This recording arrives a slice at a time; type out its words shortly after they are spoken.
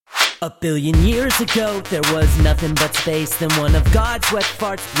A billion years ago, there was nothing but space. Then one of God's wet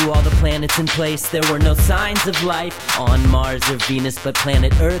farts blew all the planets in place. There were no signs of life on Mars or Venus, but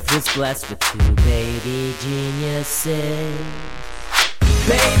planet Earth was blessed with two baby geniuses.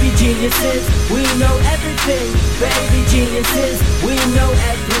 Baby geniuses, we know everything. Baby geniuses, we know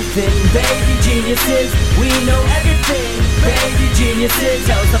everything. Baby geniuses, we know everything. Baby geniuses,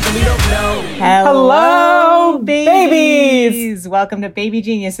 tell us something we don't know. Hello, babies! Welcome to Baby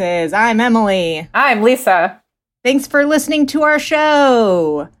Geniuses. I'm Emily. I'm Lisa. Thanks for listening to our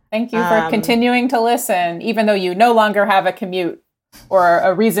show. Thank you for continuing to listen, even though you no longer have a commute or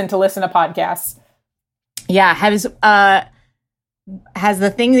a reason to listen to podcasts. Yeah, has the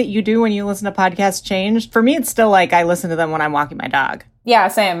thing that you do when you listen to podcasts changed? For me, it's still like I listen to them when I'm walking my dog. Yeah,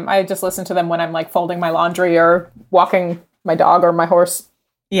 same. I just listen to them when I'm like folding my laundry or walking my dog or my horse.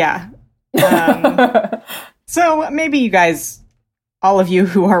 Yeah. So maybe you guys, all of you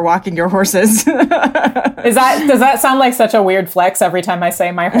who are walking your horses. Does that sound like such a weird flex every time I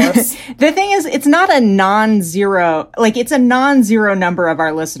say my horse? The thing is, it's not a non-zero, like it's a non-zero number of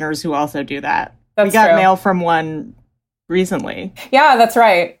our listeners who also do that. That's we got true. mail from one recently. Yeah, that's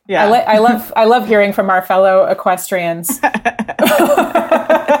right. Yeah. I love hearing from our fellow equestrians.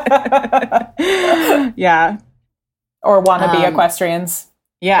 Yeah. Or wannabe equestrians.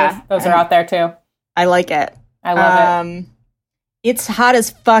 Yeah. Those are out there too. I like it. I love it. It's hot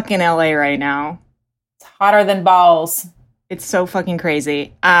as fuck in LA right now. It's hotter than balls. It's so fucking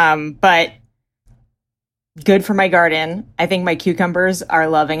crazy. But good for my garden. I think my cucumbers are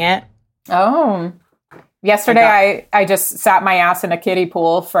loving it. Oh. Yesterday, I just sat my ass in a kiddie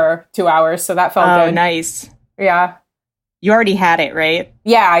pool for 2 hours, so that felt good. Oh, nice. Yeah. You already had it, right?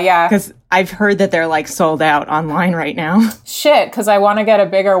 Yeah. Because I've heard that they're like sold out online right now. Shit, because I want to get a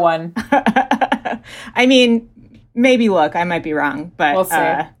bigger one. I mean, maybe look, I might be wrong, but we'll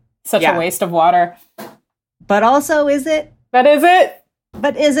see. Such a waste of water. But also, is it? That is it?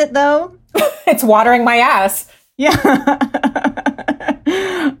 But is it though? It's watering my ass. Yeah.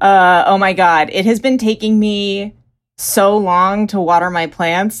 Oh my God. It has been taking me so long to water my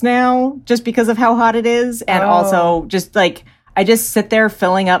plants now just because of how hot it is. And also just like, I just sit there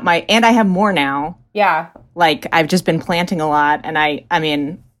filling up and I have more now. Yeah. Like I've just been planting a lot and I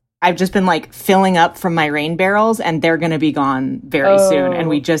mean, I've just been like filling up from my rain barrels and they're going to be gone very soon. And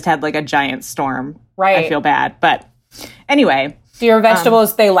we just had like a giant storm. Right. I feel bad. But anyway. Do your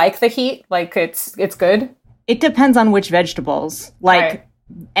vegetables, they like the heat? Like it's good? It depends on which vegetables. Like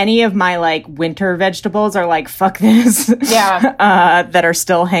any of my like winter vegetables are like, fuck this. Yeah. That are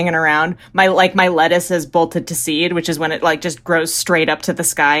still hanging around. My lettuce is bolted to seed, which is when it like just grows straight up to the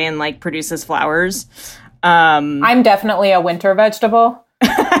sky and like produces flowers. I'm definitely a winter vegetable.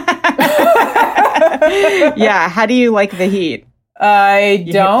 Yeah. How do you like the heat?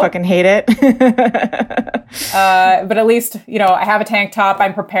 You don't fucking hate it. But at least, I have a tank top.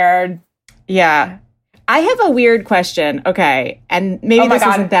 I'm prepared. Yeah. I have a weird question. Okay. And maybe this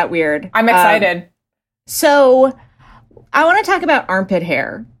isn't that weird. I'm excited. So I want to talk about armpit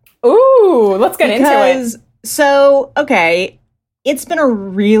hair. Ooh, let's get into it. So, okay. It's been a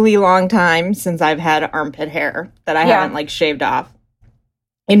really long time since I've had armpit hair that I haven't like shaved off.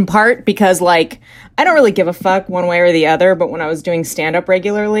 In part because like, I don't really give a fuck one way or the other. But when I was doing stand-up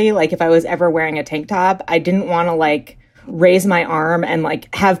regularly, like if I was ever wearing a tank top, I didn't want to like raise my arm and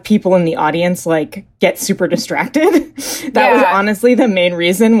like have people in the audience like get super distracted. That was honestly the main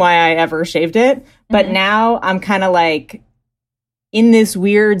reason why I ever shaved it. But now I'm kind of like in this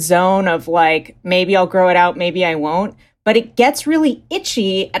weird zone of like, maybe I'll grow it out, maybe I won't. But it gets really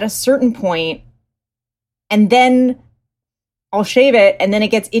itchy at a certain point, and then I'll shave it and then it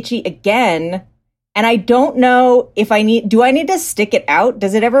gets itchy again. And I don't know if do I need to stick it out?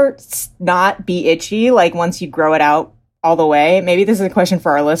 Does it ever not be itchy like once you grow it out all the way? Maybe this is a question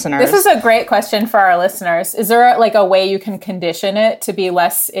for our listeners. This is a great question for our listeners. Is there like a way you can condition it to be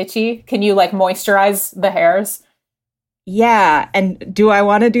less itchy? Can you like moisturize the hairs? Yeah. And do I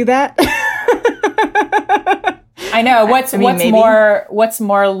want to do that? I know. What's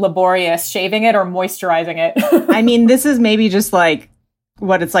more laborious, shaving it or moisturizing it? I mean, this is maybe just like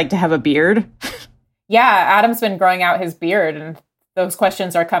what it's like to have a beard. Yeah, Adam's been growing out his beard and those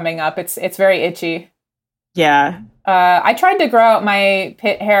questions are coming up. It's very itchy. Yeah. I tried to grow out my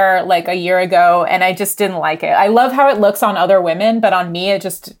pit hair like a year ago and I just didn't like it. I love how it looks on other women, but on me, it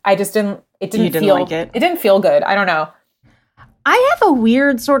didn't feel like it. It didn't feel good. I don't know. I have a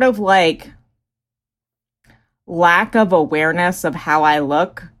weird sort of like lack of awareness of how I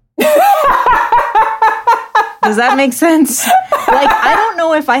look. Does that make sense? Like, I don't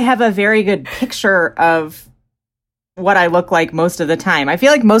know if I have a very good picture of what I look like most of the time. I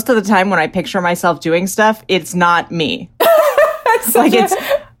feel like most of the time when I picture myself doing stuff, it's not me. That's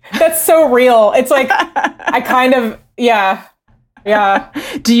so real. It's like, I kind of, yeah.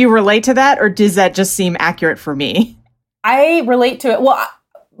 Do you relate to that, or does that just seem accurate for me? I relate to it. Well,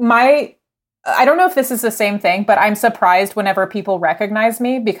 I don't know if this is the same thing, but I'm surprised whenever people recognize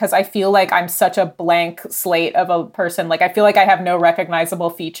me because I feel like I'm such a blank slate of a person. Like, I feel like I have no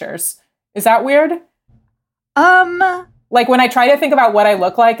recognizable features. Is that weird? Like, when I try to think about what I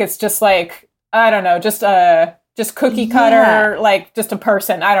look like, it's just like, I don't know, just cookie cutter, like just a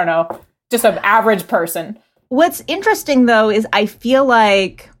person. I don't know, just an average person. What's interesting, though, is I feel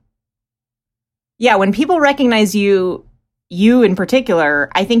like, when people recognize you in particular,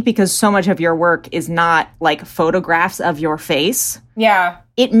 I think because so much of your work is not like photographs of your face. Yeah.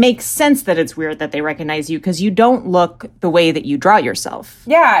 It makes sense that it's weird that they recognize you because you don't look the way that you draw yourself.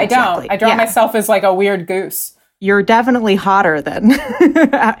 Yeah, I don't. I draw myself as like a weird goose. You're definitely hotter than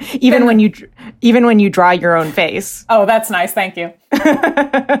even when you draw your own face. Oh, that's nice. Thank you.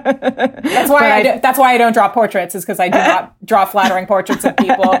 That's why I don't draw portraits, is because I do not draw flattering portraits of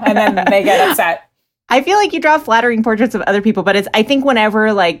people, and then they get upset. I feel like you draw flattering portraits of other people, but I think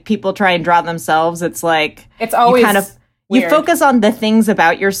whenever like people try and draw themselves, it's like it's always kind of weird. You focus on the things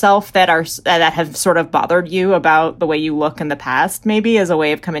about yourself that have sort of bothered you about the way you look in the past, maybe as a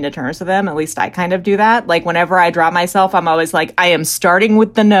way of coming to terms with them. At least I kind of do that. Like whenever I draw myself, I'm always like, I am starting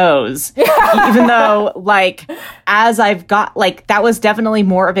with the nose, even though like as I've got like that was definitely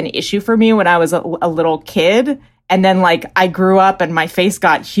more of an issue for me when I was a little kid. And then, like, I grew up and my face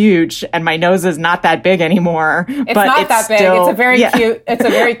got huge and my nose is not that big anymore. It's not that big. It's a very cute. It's a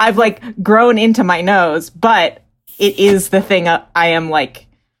very I've, like, grown into my nose, but it is the thing I am, like,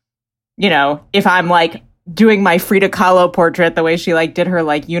 you know, if I'm, like, doing my Frida Kahlo portrait the way she, like, did her,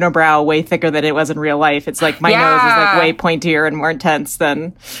 like, unibrow way thicker than it was in real life. It's, like, my nose is, like, way pointier and more intense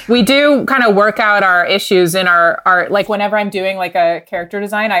than... We do kind of work out our issues in our like, whenever I'm doing, like, a character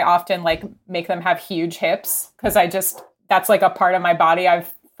design, I often, like, make them have huge hips. Because that's like a part of my body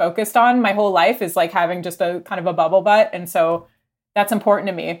I've focused on my whole life is like having just a kind of a bubble butt. And so that's important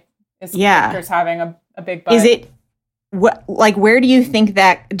to me is characters having a big butt. Is it, where do you think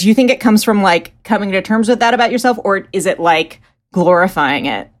it comes from like coming to terms with that about yourself, or is it like glorifying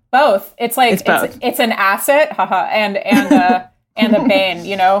it? Both. It's like, it's an asset, and a bane,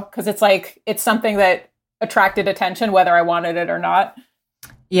 you know, because it's like, it's something that attracted attention, whether I wanted it or not.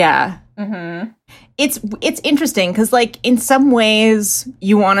 Yeah. Mm-hmm. It's interesting because, like, in some ways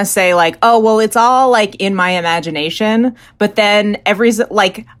you want to say, like, oh, well, it's all, like, in my imagination. But then I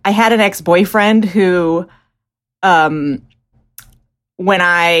had an ex-boyfriend who, when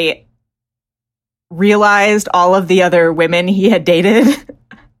I realized all of the other women he had dated,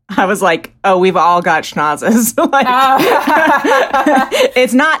 I was like, oh, we've all got schnozzes. Like,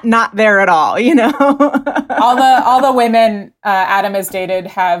 it's not there at all, you know? all the women Adam has dated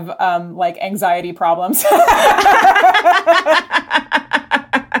have, like, anxiety problems.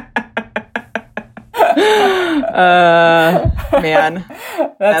 Man,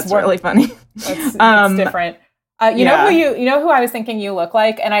 that's really funny. It's different. You know who I was thinking you look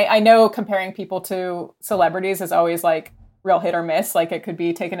like? And I know comparing people to celebrities is always, like, real hit or miss, like it could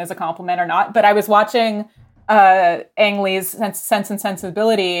be taken as a compliment or not. But I was watching Ang Lee's Sense and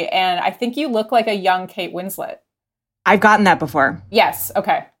Sensibility, and I think you look like a young Kate Winslet. I've gotten that before. Yes.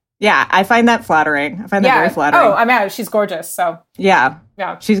 Okay. Yeah, I find that flattering. I find that very flattering. Oh, I'm out. She's gorgeous. So yeah.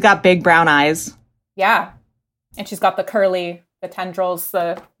 She's got big brown eyes. Yeah, and she's got the tendrils,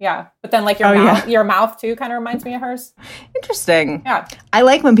 but then like your mouth too kind of reminds me of hers. Interesting. Yeah. I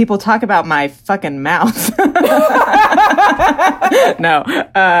like when people talk about my fucking mouth. No.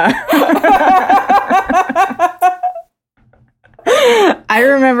 I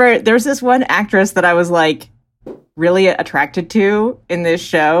remember there's this one actress that I was like really attracted to in this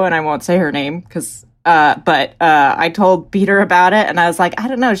show, and I won't say her name because but I told Peter about it, and I was like, I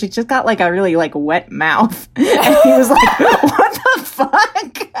don't know, she just got like a really like wet mouth. And he was like, what the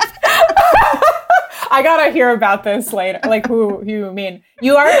fuck? I gotta hear about this later. Like, who you mean?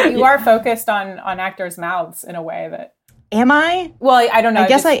 You are focused on actors' mouths in a way that. Am I? Well, I don't know. I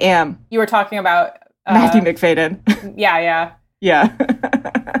guess I am. You were talking about Matthew McFadden. Yeah.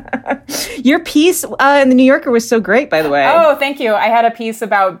 Your piece in the New Yorker was so great, by the way. Oh, thank you. I had a piece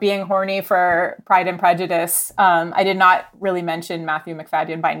about being horny for Pride and Prejudice. I did not really mention Matthew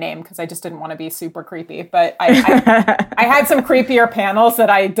McFadden by name because I just didn't want to be super creepy. But I had some creepier panels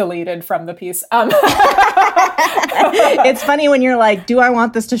that I deleted from the piece. It's funny when you're like, do I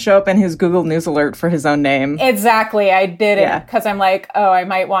want this to show up in his Google News alert for his own name? Exactly. I did it because I'm like, oh, I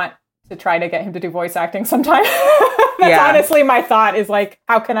might want to try to get him to do voice acting sometime. That's honestly my thought is like,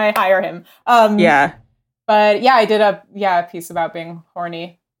 how can I hire him? Yeah. But yeah, I did a piece about being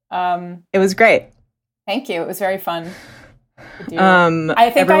horny. It was great. Thank you. It was very fun to do. I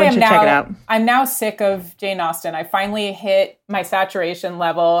think everyone should check it out. I'm now sick of Jane Austen. I finally hit my saturation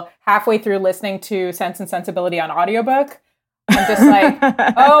level halfway through listening to Sense and Sensibility on audiobook. I'm just like,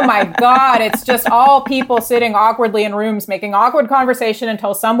 oh my God, it's just all people sitting awkwardly in rooms making awkward conversation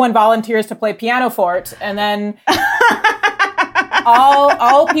until someone volunteers to play piano forte. And then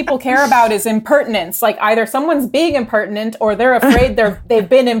all people care about is impertinence. Like either someone's being impertinent or they're afraid they've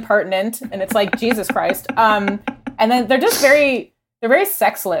been impertinent. And it's like, Jesus Christ. And then they're very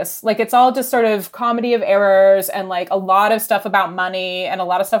sexless. Like it's all just sort of comedy of errors and like a lot of stuff about money and a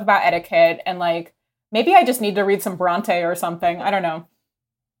lot of stuff about etiquette. And like, maybe I just need to read some Bronte or something. I don't know.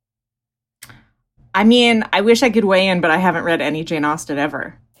 I mean, I wish I could weigh in, but I haven't read any Jane Austen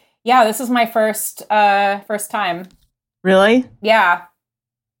ever. Yeah, this is my first time. Really? Yeah.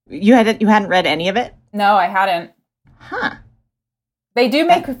 You hadn't read any of it? No, I hadn't. Huh. They do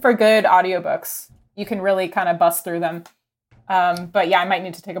make for good audiobooks. You can really kind of bust through them. But yeah, I might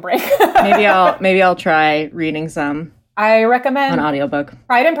need to take a break. maybe I'll try reading some. I recommend an audiobook.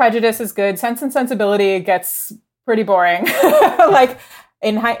 Pride and Prejudice is good. Sense and Sensibility gets pretty boring. Like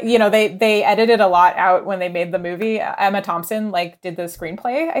they edited a lot out when they made the movie. Emma Thompson did the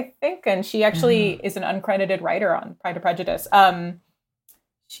screenplay, I think, and she actually is an uncredited writer on Pride and Prejudice.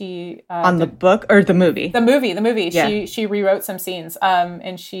 She on the book or the movie? The movie. Yeah. She rewrote some scenes,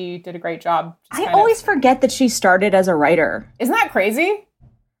 and she did a great job. I always forget that she started as a writer. Isn't that crazy?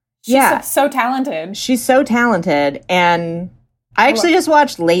 She's so talented. She's so talented, and I actually just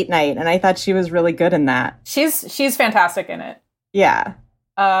watched Late Night, and I thought she was really good in that. She's fantastic in it. Yeah.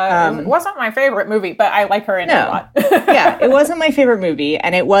 It wasn't my favorite movie, but I like her in it a lot. Yeah, it wasn't my favorite movie,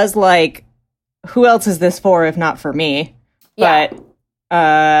 and it was like, who else is this for if not for me? Yeah. But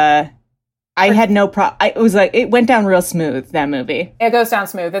I had no problem. It was like, it went down real smooth, that movie. It goes down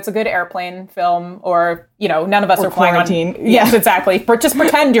smooth. It's a good airplane film, or, none of us are quarantine. flying on. Yes, exactly. Just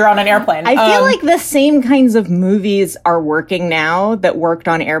pretend you're on an airplane. I feel like the same kinds of movies are working now that worked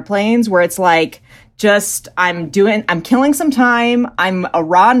on airplanes, where it's like, I'm killing some time. I'm a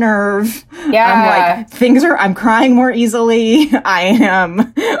raw nerve. Yeah. I'm crying more easily. I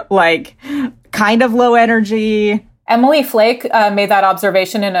am like kind of low energy. Emily Flake made that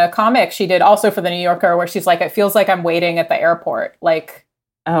observation in a comic she did also for the New Yorker, where she's like, it feels like I'm waiting at the airport. Like,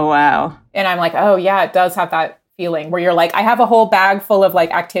 oh, wow. And I'm like, oh yeah, it does have that feeling where you're like, I have a whole bag full of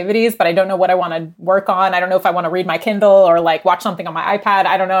like activities, but I don't know what I want to work on. I don't know if I want to read my Kindle or like watch something on my iPad.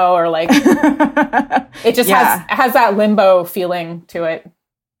 I don't know. Or like, it just has that limbo feeling to it.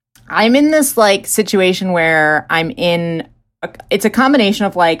 I'm in this like situation where it's a combination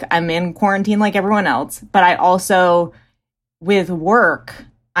of like, I'm in quarantine like everyone else, but I also, with work,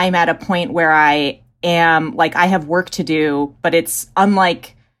 I'm at a point where I am like, I have work to do, but it's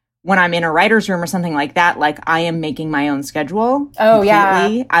unlike when I'm in a writer's room or something like that, like I am making my own schedule. Oh, completely.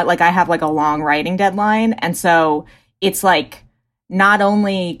 yeah. I have like a long writing deadline. And so it's like, not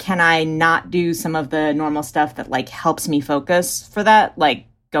only can I not do some of the normal stuff that like helps me focus for that, like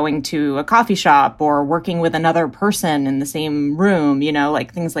going to a coffee shop or working with another person in the same room,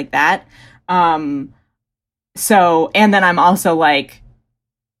 like things like that. So, and then I'm also like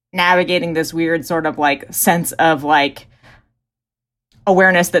navigating this weird sort of like sense of like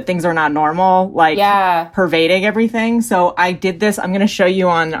awareness that things are not normal, like pervading everything. So I did this. I'm going to show you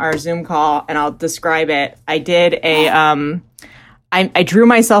on our Zoom call and I'll describe it. I did I drew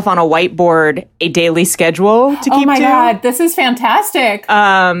myself on a whiteboard a daily schedule to keep to. Oh my God, this is fantastic.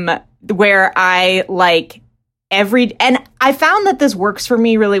 Where I like and I found that this works for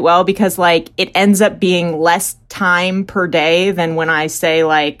me really well because like it ends up being less time per day than when I say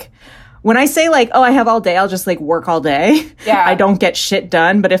like, oh, I have all day, I'll just like work all day. Yeah. I don't get shit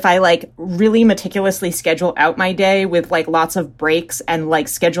done. But if I like really meticulously schedule out my day with like lots of breaks and like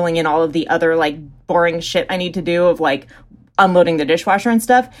scheduling in all of the other like boring shit I need to do of like unloading the dishwasher and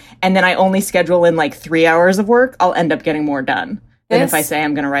stuff, and then I only schedule in like 3 hours of work, I'll end up getting more done than if I say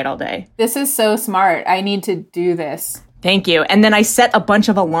I'm going to write all day. This is so smart. I need to do this. Thank you. And then I set a bunch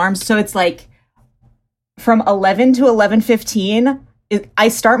of alarms. So it's like from 11 to 11:15, I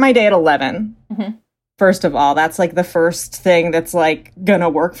start my day at 11. Mm-hmm. First of all, that's like the first thing that's like going to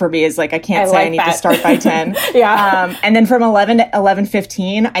work for me is like, I can't say I need to start by 10. Yeah. And then from 11 to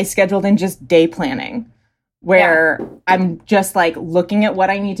 11:15, I scheduled in just day planning, where I'm just like looking at what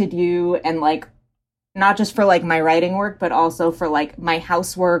I need to do and like not just for like my writing work, but also for like my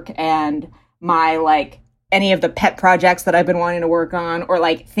housework and my like any of the pet projects that I've been wanting to work on, or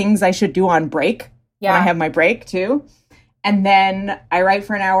like things I should do on break when I have my break too. And then I write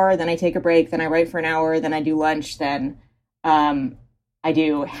for an hour, then I take a break, then I write for an hour, then I do lunch, then I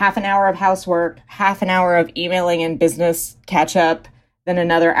do half an hour of housework, half an hour of emailing and business catch up, then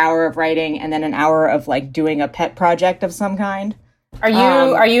another hour of writing, and then an hour of like doing a pet project of some kind.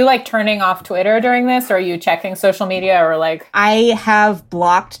 Are you like turning off Twitter during this, or are you checking social media, or like? I have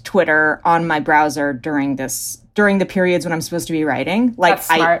blocked Twitter on my browser during the periods when I'm supposed to be writing. Like, that's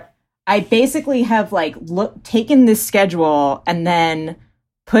smart. I basically have like taken this schedule and then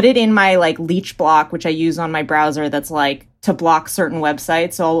put it in my like leech block, which I use on my browser. That's like to block certain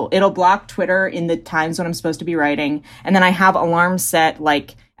websites. So it'll block Twitter in the times when I'm supposed to be writing, and then I have alarms set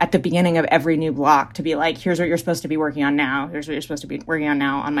like at the beginning of every new block to be like, here's what you're supposed to be working on now. Here's what you're supposed to be working on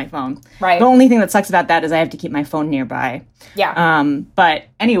now on my phone. Right. The only thing that sucks about that is I have to keep my phone nearby. Yeah. But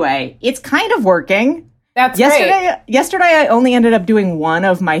anyway, it's kind of working. That's great. Yesterday, I only ended up doing one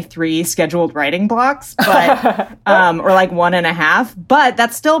of my 3 scheduled writing blocks, but or like 1.5. But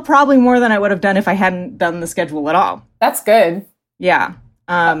that's still probably more than I would have done if I hadn't done the schedule at all. That's good. Yeah.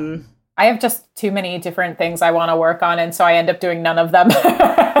 I have just too many different things I want to work on, and so I end up doing none of them.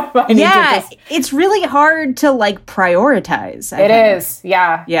 It's really hard to like prioritize. It is.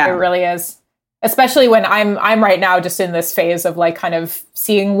 Yeah. It really is. Especially when I'm right now just in this phase of like kind of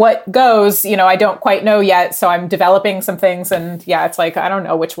seeing what goes. You know, I don't quite know yet, so I'm developing some things, and it's like I don't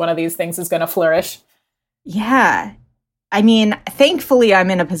know which one of these things is going to flourish. Yeah. I mean, thankfully, I'm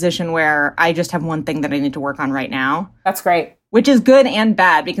in a position where I just have one thing that I need to work on right now. That's great. Which is good and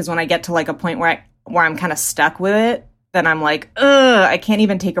bad, because when I get to like a point where I'm kind of stuck with it, then I'm like, I can't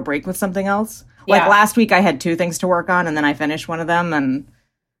even take a break with something else. Yeah. Like last week, I had 2 things to work on, and then I finished one of them, and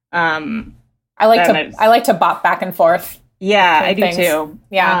I like to bop back and forth. Yeah, I do too.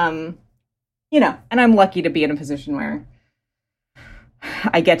 Yeah, and I'm lucky to be in a position where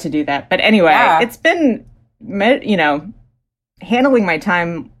I get to do that. But anyway, it's been, handling my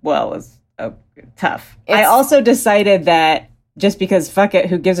time well is tough. I also decided that just because fuck it,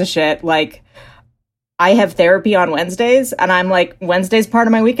 who gives a shit? Like, I have therapy on Wednesdays, and I'm like, Wednesday's part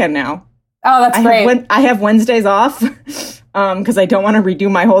of my weekend now. Oh, that's great. I have Wednesdays off because I don't want to redo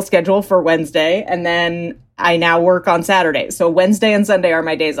my whole schedule for Wednesday, and then I now work on Saturday. So Wednesday and Sunday are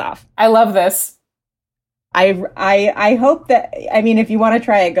my days off. I love this. I hope that, I mean, if you want to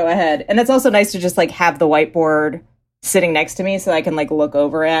try it, go ahead. And it's also nice to just like have the whiteboard sitting next to me so I can like look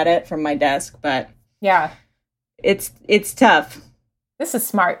over at it from my desk. But yeah, it's tough. This is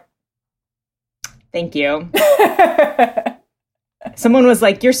smart. Thank you. Someone was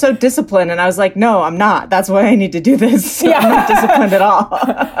like, you're so disciplined. And I was like, no, I'm not. That's why I need to do this. Yeah. I'm not disciplined at all.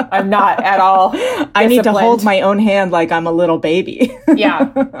 I'm not at all disciplined. I need to hold my own hand like I'm a little baby.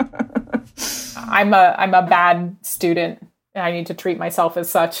 Yeah. I'm a bad student. I need to treat myself as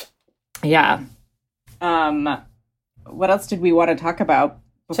such. Yeah. What else did we want to talk about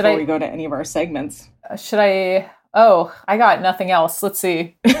before we go to any of our segments? Oh, I got nothing else. Let's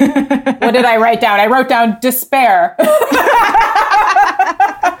see. What did I write down? I wrote down despair.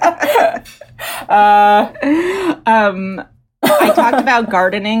 I talked about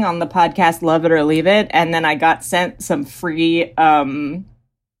gardening on the podcast Love It or Leave It, and then I got sent some free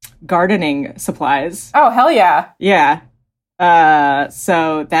gardening supplies. Oh, hell yeah. Yeah.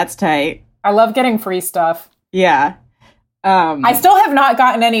 So that's tight. I love getting free stuff. Yeah. I still have not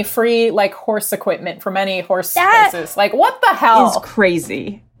gotten any free like horse equipment from any horse places. Like, what the hell? Is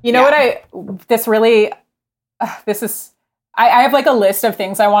crazy. You know what I have like a list of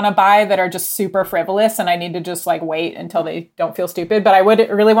things I want to buy that are just super frivolous, and I need to just like wait until they don't feel stupid. But I would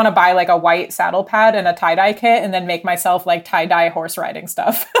really want to buy like a white saddle pad and a tie-dye kit, and then make myself like tie-dye horse riding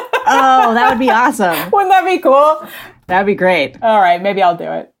stuff. Oh, that would be awesome. Wouldn't that be cool? That'd be great. All right, maybe I'll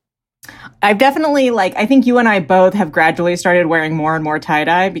do it. I've definitely, I think you and I both have gradually started wearing more and more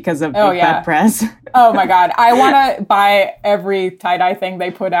tie-dye because of Big Bad Press. Oh my God. I want to buy every tie-dye thing they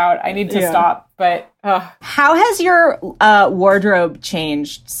put out. I need to stop, but... How has your wardrobe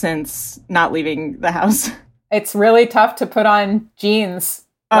changed since not leaving the house? It's really tough to put on jeans.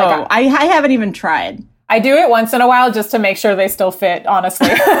 Oh, I haven't even tried. I do it once in a while just to make sure they still fit, honestly.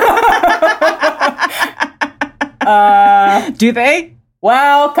 Do they?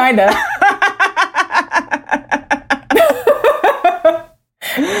 Well, kind of.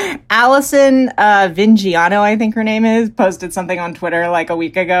 Allison Vingiano, I think her name is, posted something on Twitter like a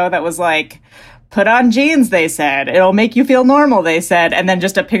week ago that was like, put on jeans, they said. It'll make you feel normal, they said. And then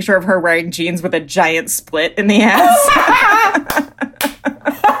just a picture of her wearing jeans with a giant split in the ass.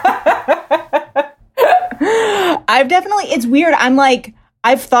 It's weird. I'm like,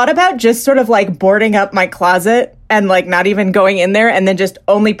 I've thought about just sort of like boarding up my closet and like not even going in there and then just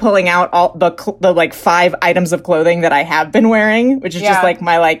only pulling out all the like 5 items of clothing that I have been wearing, which is just like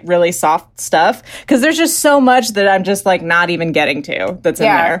my like really soft stuff. Because there's just so much that I'm just like not even getting to that's in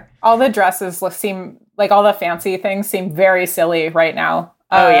there. All the dresses seem like all the fancy things seem very silly right now.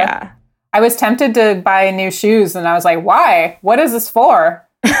 Oh, yeah. I was tempted to buy new shoes and I was like, why? What is this for?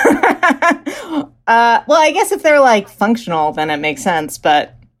 Well, I guess if they're like functional, then it makes sense.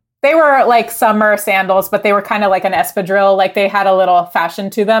 But they were like summer sandals, but they were kind of like an espadrille. Like they had a little fashion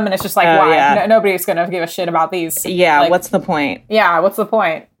to them, and it's just like, why? Yeah. Nobody's gonna give a shit about these. Yeah, like, what's the point? Yeah, what's the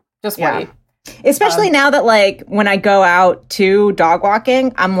point? Just wait. Especially now that, like, when I go out to dog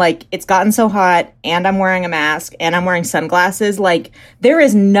walking, I'm like, it's gotten so hot, and I'm wearing a mask, and I'm wearing sunglasses. Like, there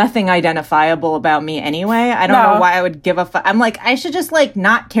is nothing identifiable about me anyway. I don't know why I would give a fuck. I'm like, I should just, like,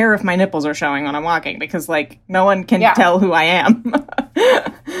 not care if my nipples are showing when I'm walking, because, like, no one can tell who I am.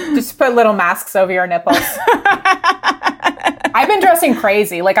 Just put little masks over your nipples. I've been dressing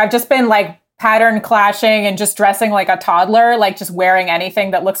crazy. Like, I've just been, like, pattern clashing and just dressing like a toddler, like just wearing anything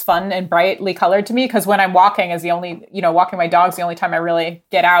that looks fun and brightly colored to me. Because when I'm walking is the only, walking my dog's the only time I really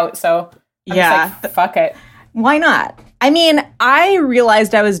get out. So I'm just like, fuck it. Why not? I mean, I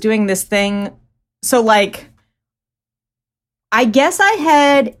realized I was doing this thing. So like, I guess I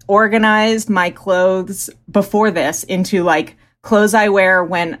had organized my clothes before this into like clothes I wear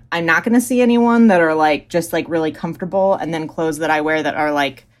when I'm not going to see anyone that are like just like really comfortable. And then clothes that I wear that are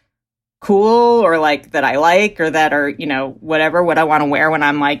like cool or like that I like or that are, whatever, what I want to wear when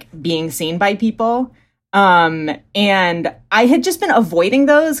I'm like being seen by people. And I had just been avoiding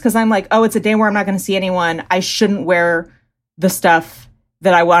those because I'm like, oh, it's a day where I'm not going to see anyone. I shouldn't wear the stuff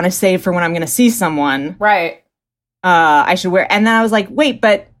that I want to save for when I'm going to see someone. Right. I should wear. And then I was like, wait,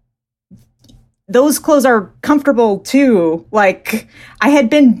 but those clothes are comfortable too. Like, I had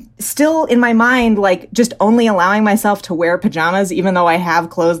been still in my mind, like, just only allowing myself to wear pajamas, even though I have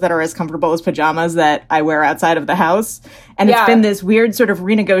clothes that are as comfortable as pajamas that I wear outside of the house. And it's been this weird sort of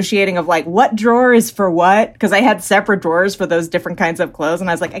renegotiating of like, what drawer is for what? Because I had separate drawers for those different kinds of clothes. And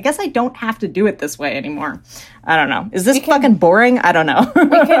I was like, I guess I don't have to do it this way anymore. I don't know. Is this fucking boring? I don't know.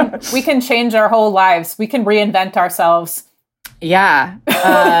 we can change our whole lives. We can reinvent ourselves. Yeah.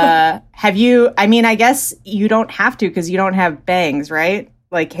 Have you, I mean, I guess you don't have to because you don't have bangs, right?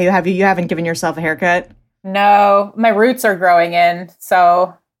 Like, you haven't given yourself a haircut? No, my roots are growing in.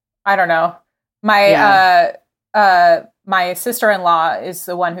 So I don't know. My sister-in-law is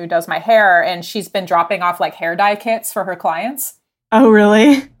the one who does my hair, and she's been dropping off like hair dye kits for her clients. Oh,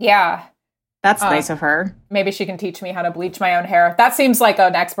 really? Yeah. That's nice of her. Maybe she can teach me how to bleach my own hair. That seems like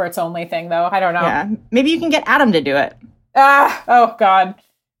an experts only thing, though. I don't know. Yeah. Maybe you can get Adam to do it. Oh, God.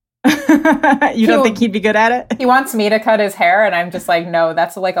 You don't think he'd be good at it? He wants me to cut his hair, and I'm just like, no,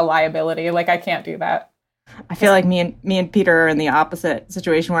 that's like a liability. Like, I can't do that. I feel like me and Peter are in the opposite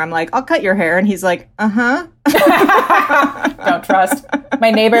situation where I'm like, I'll cut your hair. And he's like, uh-huh. Don't trust.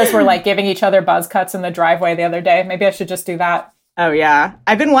 My neighbors were like giving each other buzz cuts in the driveway the other day. Maybe I should just do that. Oh, yeah.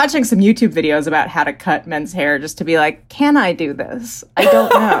 I've been watching some YouTube videos about how to cut men's hair just to be like, can I do this? I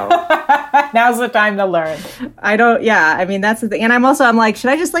don't know. Now's the time to learn. I mean, that's the thing. And I'm like, should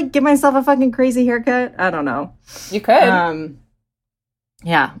I just like give myself a fucking crazy haircut? I don't know. You could.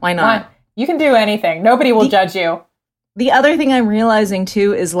 Yeah, why not? You can do anything. Nobody will judge you. The other thing I'm realizing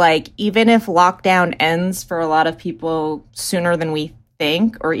too is like, even if lockdown ends for a lot of people sooner than we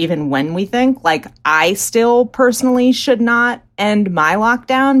think, or even when we think, like, I still personally should not end my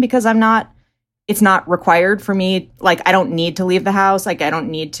lockdown because it's not required for me. Like, I don't need to leave the house. Like, I don't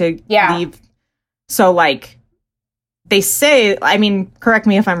need to leave. So like, they say, I mean, correct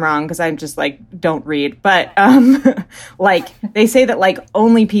me if I'm wrong, because I'm just like, don't read. But like, they say that like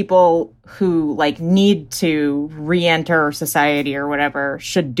only people who like need to re-enter society or whatever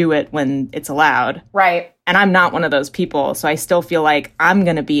should do it when it's allowed. Right. And I'm not one of those people. So I still feel like I'm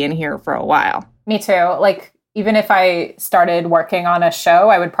going to be in here for a while. Me too. Like, even if I started working on a show,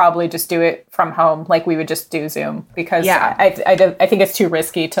 I would probably just do it from home. Like, we would just do Zoom because I think it's too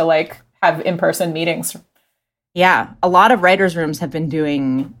risky to like have in-person meetings. Yeah. A lot of writers' rooms have been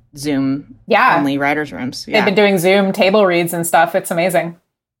doing Zoom only writers' rooms. Yeah. They've been doing Zoom table reads and stuff. It's amazing.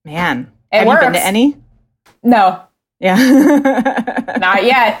 Man. Have you been to any? No. Yeah. Not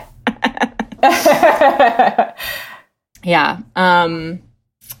yet. Yeah.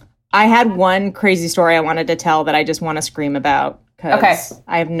 I had one crazy story I wanted to tell that I just want to scream about because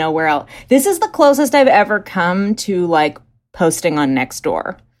I have nowhere else. This is the closest I've ever come to like posting on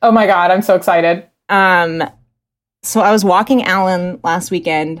Nextdoor. Oh my God, I'm so excited. So I was walking Alan last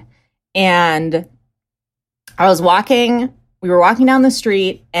weekend, and I was walking we were walking down the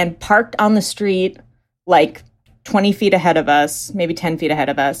street, and parked on the street, like 20 feet ahead of us, maybe 10 feet ahead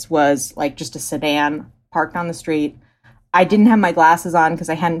of us, was like just a sedan parked on the street. I didn't have my glasses on because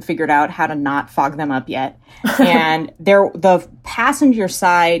I hadn't figured out how to not fog them up yet. And the passenger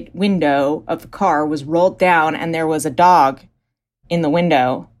side window of the car was rolled down, and there was a dog in the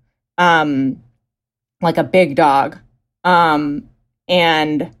window, like a big dog.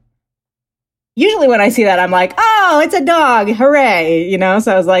 And usually when I see that, I'm like, oh, it's a dog. Hooray. You know,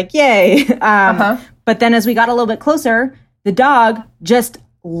 so I was like, yay. But then as we got a little bit closer, the dog just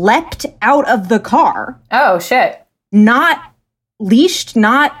leapt out of the car. Oh, shit. Not leashed,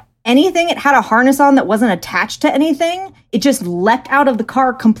 not anything. It had a harness on that wasn't attached to anything. It just leapt out of the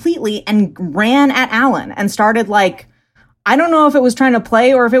car completely and ran at Alan and started like, I don't know if it was trying to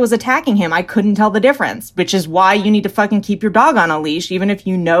play or if it was attacking him. I couldn't tell the difference, which is why you need to fucking keep your dog on a leash, even if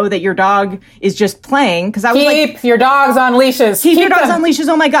you know that your dog is just playing. Because I was like, keep your dogs on leashes. Keep your dogs on leashes.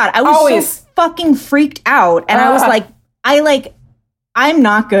 Oh my God. I was so fucking freaked out. And I was like, I'm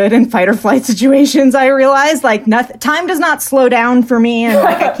not good in fight or flight situations. I realized like time does not slow down for me. And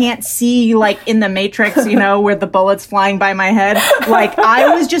like, I can't see like in the Matrix, you know, where the bullets flying by my head. Like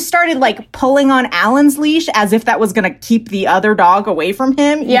I was just started like pulling on Alan's leash as if that was going to keep the other dog away from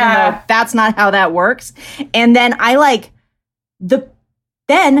him. Even though that's not how that works. And then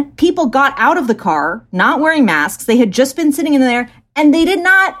then people got out of the car, not wearing masks. They had just been sitting in there, and they did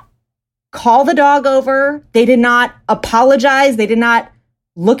not call the dog over. They did not apologize. They did not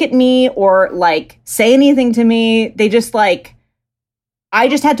look at me or like say anything to me. They just like, I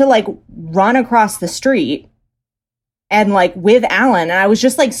just had to like run across the street and like with Alan, and I was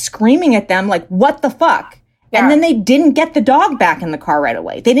just like screaming at them like, what the fuck? Yeah. And then they didn't get the dog back in the car right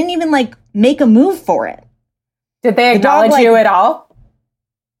away. They didn't even like make a move for it. Did they acknowledge you at all?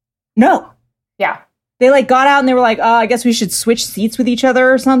 No. Yeah. They like got out and they were like, oh, I guess we should switch seats with each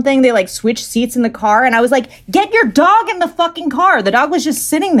other or something. They like switched seats in the car. And I was like, get your dog in the fucking car. The dog was just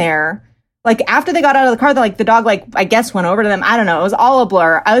sitting there. Like after they got out of the car, the dog like, I guess went over to them. I don't know. It was all a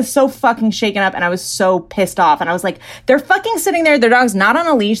blur. I was so fucking shaken up and I was so pissed off. And I was like, they're fucking sitting there. Their dog's not on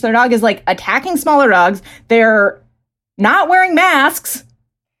a leash. Their dog is like attacking smaller dogs. They're not wearing masks.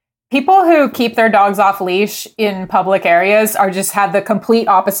 People who keep their dogs off leash in public areas just have the complete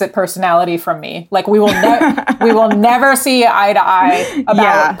opposite personality from me. Like we will never see eye to eye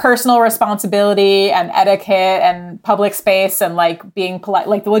about personal responsibility and etiquette and public space and like being polite.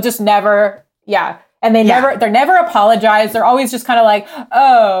 Like we'll just never, And they're never apologize. They're always just kind of like,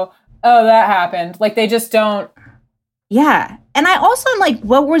 oh, that happened. Like they just don't. Yeah. And I also am like,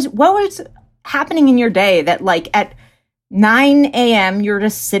 what was happening in your day that like at 9 a.m. you're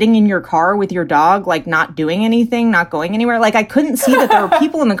just sitting in your car with your dog, like not doing anything, not going anywhere. Like I couldn't see that there were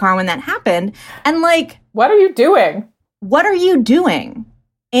people in the car when that happened. And like, what are you doing? What are you doing?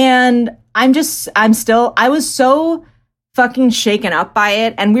 And I was so fucking shaken up by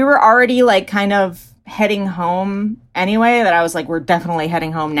it. And we were already like kind of heading home anyway, that I was like, we're definitely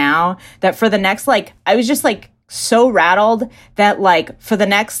heading home now. That for the next, like, I was just like so rattled that like for the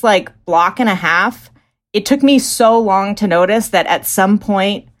next like block and a half, it took me so long to notice that at some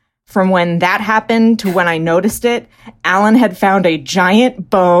point from when that happened to when I noticed it, Alan had found a giant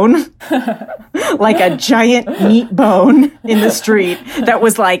bone, like a giant meat bone in the street that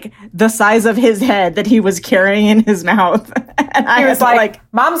was like the size of his head that he was carrying in his mouth. And he was like,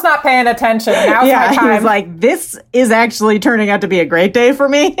 Mom's not paying attention. Now's my time. He was like, this is actually turning out to be a great day for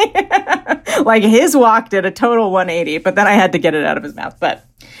me. Like his walk did a total 180, but then I had to get it out of his mouth. But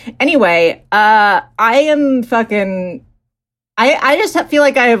anyway, I am fucking... I just feel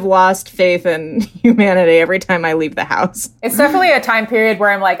like I have lost faith in humanity every time I leave the house. It's definitely a time period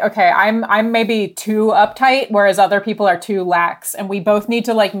where I'm like, okay, I'm maybe too uptight, whereas other people are too lax, and we both need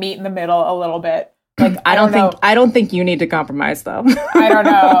to like meet in the middle a little bit. Like I don't think you need to compromise though. I don't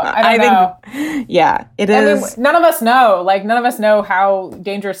know. I know. Yeah, it is. I mean, none of us know. Like none of us know how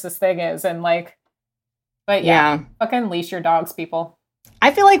dangerous this thing is, and like, but yeah. Fucking leash your dogs, people.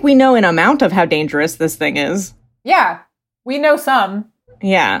 I feel like we know an amount of how dangerous this thing is. Yeah. We know some.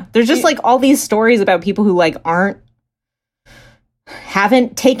 Yeah. There's just like all these stories about people who like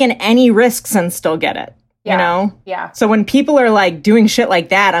haven't taken any risks and still get it. Yeah. You know? Yeah. So when people are like doing shit like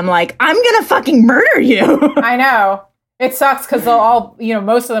that, I'm like, I'm gonna fucking murder you. I know. It sucks because they'll all,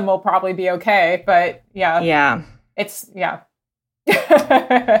 most of them will probably be okay. But yeah. Yeah. It's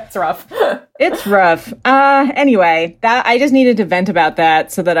rough. It's rough. Anyway, that I just needed to vent about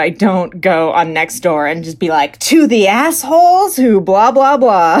that so that I don't go on Nextdoor and just be like, to the assholes who blah, blah,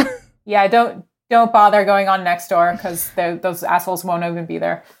 blah. Yeah, don't bother going on Nextdoor because those assholes won't even be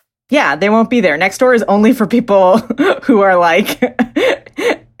there. Yeah, they won't be there. Nextdoor is only for people who are like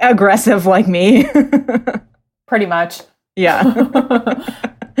aggressive like me. Pretty much. Yeah.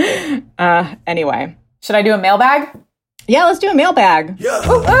 Anyway. Should I do a mailbag? Yeah, let's do a mailbag. Yeah.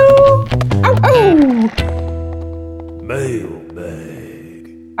 Ooh, ooh. Ow, ow. Mailbag.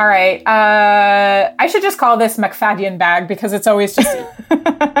 All right. I should just call this McFadden bag because it's always just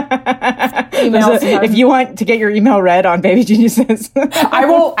emails. If you want to get your email read on Baby Geniuses.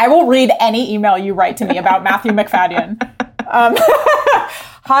 I will read any email you write to me about Matthew McFadden.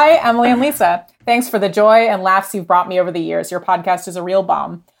 Hi, Emily and Lisa. Thanks for the joy and laughs you've brought me over the years. Your podcast is a real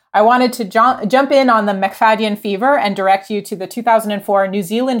bomb. I wanted to jump in on the McFadden fever and direct you to the 2004 New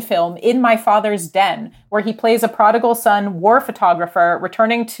Zealand film In My Father's Den, where he plays a prodigal son war photographer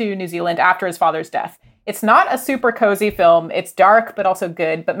returning to New Zealand after his father's death. It's not a super cozy film. It's dark, but also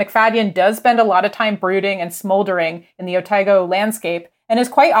good. But McFadden does spend a lot of time brooding and smoldering in the Otago landscape and is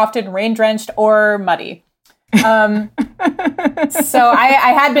quite often rain-drenched or muddy. So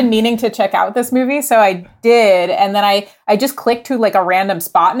I had been meaning to check out this movie, so I did, and then I just clicked to like a random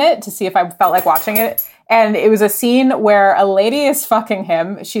spot in it to see if I felt like watching it, and it was a scene where a lady is fucking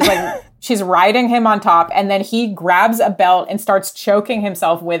him. She's like she's riding him on top, and then he grabs a belt and starts choking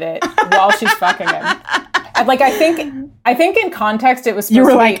himself with it while she's fucking him. And like I think in context it was supposed You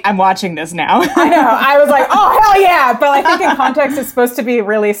were to like, be, I'm watching this now. I know. I was like, oh, hell yeah. But I think in context, it's supposed to be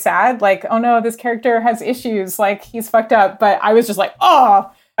really sad. Like, oh no, this character has issues. Like, he's fucked up. But I was just like, oh.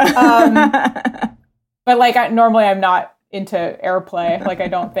 But like, normally I'm not into airplay. Like, I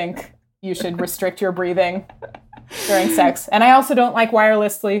don't think you should restrict your breathing during sex. And I also don't like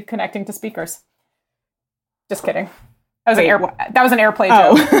wirelessly connecting to speakers. Just kidding. That was an airplay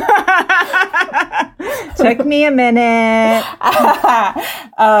joke. Took me a minute.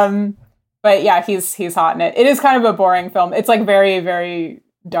 But yeah, he's hot in it. It is kind of a boring film. It's like very, very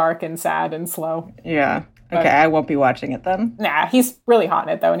dark and sad and slow. Yeah. Okay, I won't be watching it then. Nah, he's really hot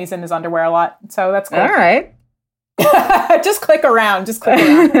in it though, and he's in his underwear a lot. So that's cool. All right. Just click around. Just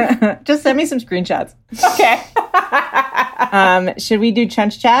send me some screenshots. Okay. Should we do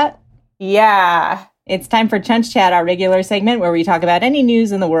Chunch Chat? Yeah. It's time for Chunch Chat, our regular segment where we talk about any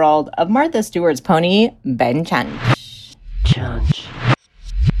news in the world of Martha Stewart's pony, Ben Chunch. Chunch.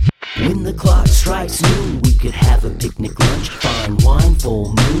 When the clock strikes noon, we could have a picnic lunch, fine wine,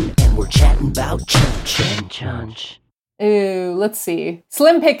 full moon, and we're chatting about Chunch and Chunch. Ooh, let's see.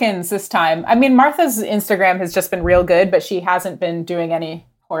 Slim pickings this time. I mean, Martha's Instagram has just been real good, but she hasn't been doing any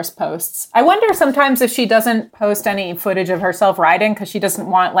horse posts. I wonder sometimes if she doesn't post any footage of herself riding because she doesn't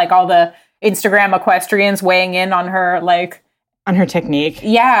want like all the Instagram equestrians weighing in on her, like on her technique.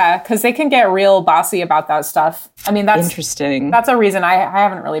 Yeah, because they can get real bossy about that stuff. I mean, that's interesting. That's a reason I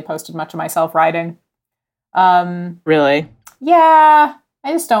haven't really posted much of myself riding. Really? Yeah,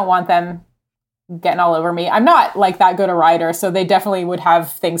 I just don't want them getting all over me. I'm not like that good a rider, so they definitely would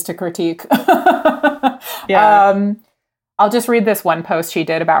have things to critique. Yeah. I'll just read this one post she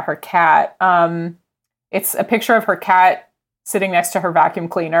did about her cat. It's a picture of her cat sitting next to her vacuum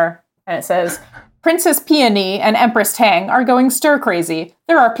cleaner. And it says, Princess Peony and Empress Tang are going stir-crazy.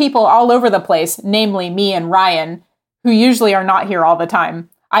 There are people all over the place, namely me and Ryan, who usually are not here all the time.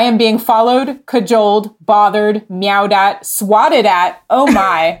 I am being followed, cajoled, bothered, meowed at, swatted at. Oh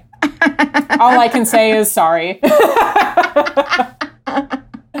my. All I can say is sorry.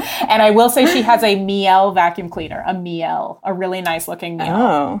 And I will say she has a Miele vacuum cleaner. A Miele. A really nice looking Miele.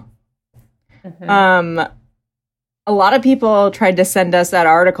 Oh. Mm-hmm. A lot of people tried to send us that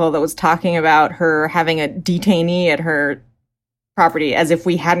article that was talking about her having a detainee at her property as if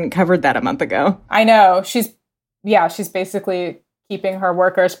we hadn't covered that a month ago. I know. She's basically keeping her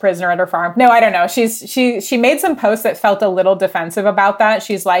workers prisoner at her farm. No, I don't know. She made some posts that felt a little defensive about that.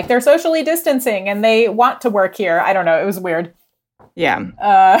 She's like, they're socially distancing and they want to work here. I don't know. It was weird. Yeah.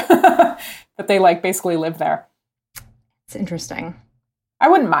 But they like basically live there. It's interesting. I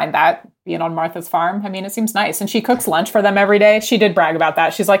wouldn't mind that, being on Martha's farm. I mean, it seems nice. And she cooks lunch for them every day. She did brag about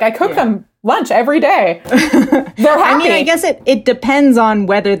that. She's like, I cook them lunch every day. They're happy. I mean, I guess it depends on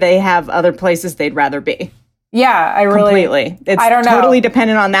whether they have other places they'd rather be. Yeah, Completely. It's I don't know. Totally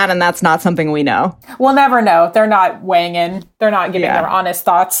dependent on that, and that's not something we know. We'll never know. They're not weighing in. They're not giving their honest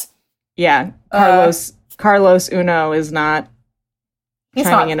thoughts. Yeah. Carlos Uno is not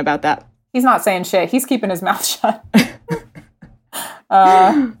chiming in about that. He's not saying shit. He's keeping his mouth shut.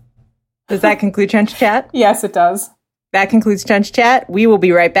 Does that conclude Chunch Chat? Yes, it does. That concludes Chunch Chat. We will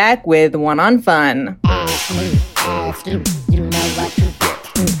be right back with One on Fun.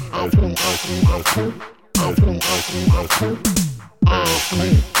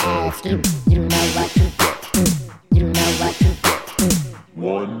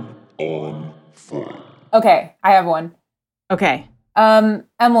 One on fire. Okay, I have one. Okay.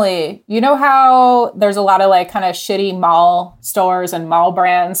 Emily, you know how there's a lot of like kind of shitty mall stores and mall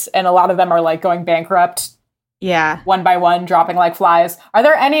brands, and a lot of them are like going bankrupt. Yeah. One by one, dropping like flies. Are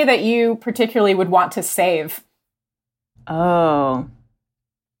there any that you particularly would want to save? Oh.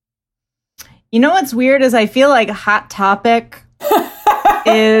 You know what's weird is I feel like Hot Topic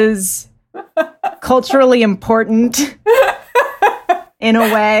is culturally important in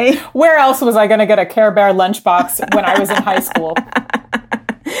a way. Where else was I going to get a Care Bear lunchbox when I was in high school?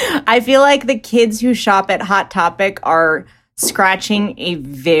 I feel like the kids who shop at Hot Topic are scratching a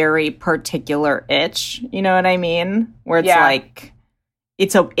very particular itch. You know what I mean? Where it's like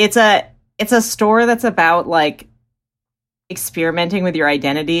it's a store that's about like experimenting with your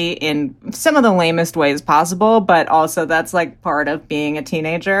identity in some of the lamest ways possible, but also that's like part of being a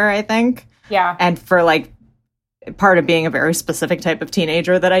teenager, I think. Yeah. And for like part of being a very specific type of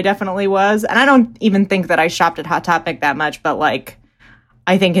teenager that I definitely was. And I don't even think that I shopped at Hot Topic that much, but like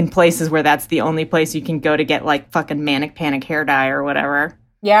I think in places where that's the only place you can go to get like fucking manic panic hair dye or whatever.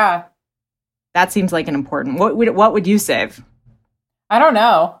 Yeah. That seems like an important. What would you save? I don't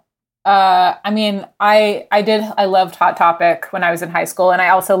know. I mean, I loved Hot Topic when I was in high school, and I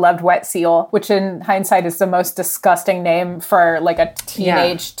also loved Wet Seal, which in hindsight is the most disgusting name for like a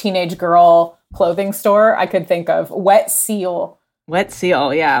teenage girl clothing store I could think of. Wet Seal. Wet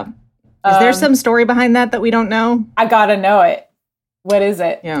Seal, yeah. Is there some story behind that we don't know? I gotta know it. What is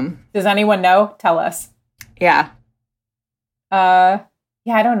it? Yeah. Does anyone know? Tell us. Yeah. Yeah,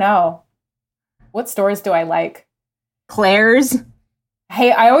 I don't know. What stores do I like? Claire's.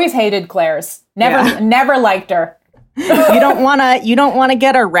 Hey, I always hated Claire's. Never liked her. You don't wanna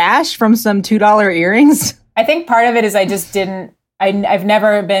get a rash from some $2 earrings? I think part of it is I just didn't. I've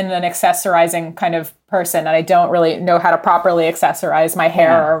never been an accessorizing kind of person, and I don't really know how to properly accessorize my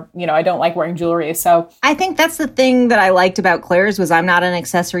hair, or I don't like wearing jewelry. So I think that's the thing that I liked about Claire's was I'm not an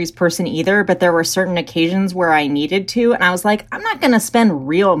accessories person either, but there were certain occasions where I needed to, and I was like, I'm not going to spend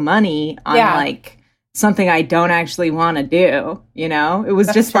real money on like something I don't actually want to do. It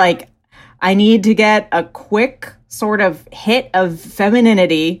was just like I need to get a quick sort of hit of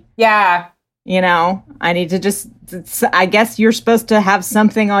femininity. Yeah. I need to just, I guess you're supposed to have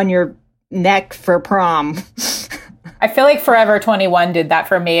something on your neck for prom. I feel like Forever 21 did that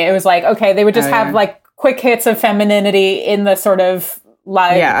for me. It was like, okay, they would just have like quick hits of femininity in the sort of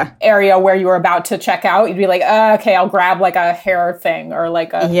like area where you were about to check out. You'd be like, okay, I'll grab like a hair thing or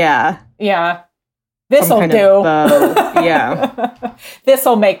like a. Yeah. This'll do. Yeah.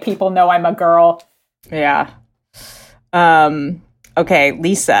 This'll make people know I'm a girl. Yeah. Okay,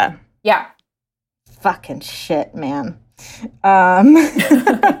 Lisa. Yeah. Fucking shit, man.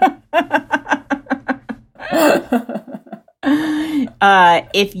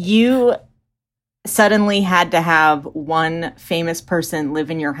 If you suddenly had to have one famous person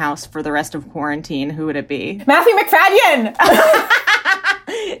live in your house for the rest of quarantine, who would it be? Matthew McFadden!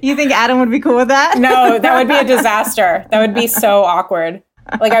 You think Adam would be cool with that? No, that would be a disaster. That would be so awkward.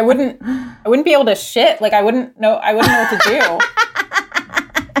 Like I wouldn't be able to shit. Like I wouldn't know what to do.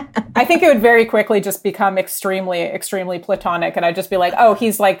 I think it would very quickly just become extremely, extremely platonic, and I'd just be like, "Oh,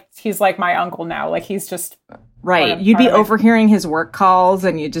 he's like my uncle now. Like he's just right." You'd be overhearing his work calls,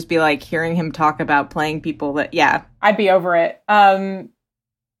 and you'd just be like hearing him talk about playing people that, I'd be over it. A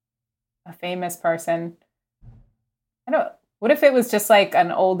famous person. What if it was just like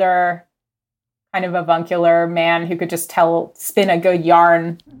an older, kind of avuncular man who could just spin a good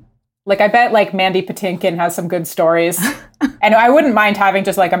yarn? Like, I bet, like, Mandy Patinkin has some good stories. And I wouldn't mind having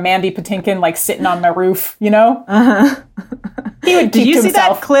just, like, a Mandy Patinkin, like, sitting on my roof, Uh-huh. He would keep Did you to see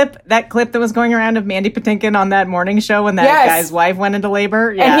himself. that clip that was going around of Mandy Patinkin on that morning show when that guy's wife went into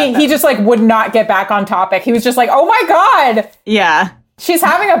labor? Yeah. And he just, like, would not get back on topic. He was just like, oh, my God! Yeah. She's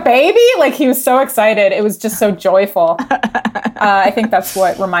having a baby? Like, he was so excited. It was just so joyful. I think that's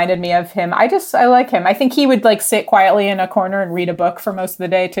what reminded me of him. I like him. I think he would, like, sit quietly in a corner and read a book for most of the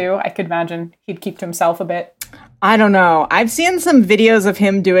day, too. I could imagine he'd keep to himself a bit. I don't know. I've seen some videos of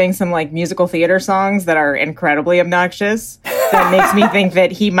him doing some, like, musical theater songs that are incredibly obnoxious. That makes me think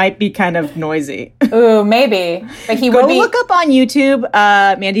that he might be kind of noisy. Ooh, maybe. But he would be... look up on YouTube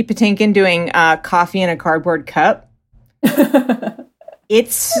Mandy Patinkin doing coffee in a cardboard cup.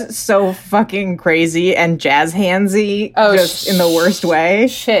 It's so fucking crazy and jazz handsy, just in the worst way.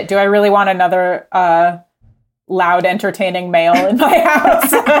 Shit, do I really want another loud, entertaining male in my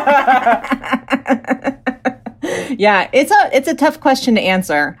house? Yeah, it's a tough question to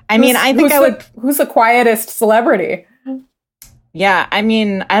answer. I mean, I think who's the quietest celebrity? Yeah, I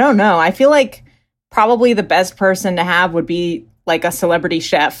mean, I don't know. I feel like probably the best person to have would be like a celebrity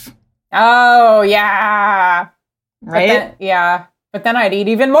chef. Oh, yeah. Right? But then I'd eat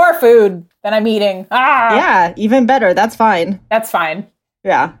even more food than I'm eating. Yeah, even better. That's fine. That's fine.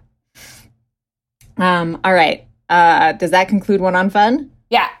 Yeah. All right. Does that conclude One on Fun?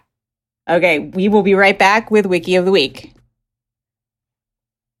 Yeah. Okay, we will be right back with Wiki of the Week.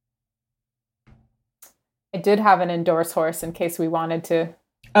 I did have an endorsed horse in case we wanted to.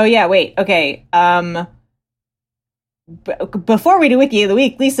 Oh, yeah, wait. Okay. Before we do Wiki of the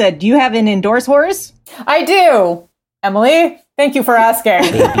Week, Lisa, do you have an endorsed horse? I do. Emily, thank you for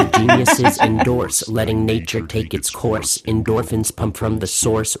asking. Baby geniuses endorse, letting nature take its course. Endorphins pump from the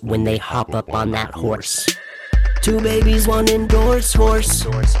source when they hop up on that horse. Two babies, one endorsed horse.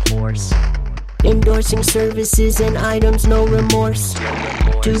 Endorsing services and items, no remorse.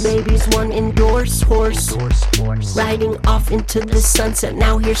 Two babies, one endorsed horse. Riding off into the sunset,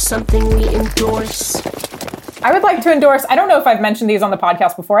 now here's something we endorse. I would like to endorse, I don't know if I've mentioned these on the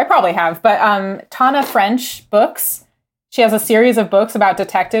podcast before, I probably have, but Tana French books. She has a series of books about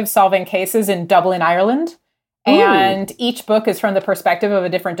detectives solving cases in Dublin, Ireland. And each book is from the perspective of a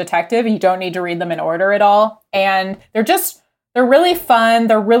different detective. You don't need to read them in order at all. And they're really fun.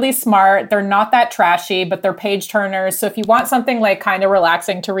 They're really smart. They're not that trashy, but they're page turners. So if you want something like kind of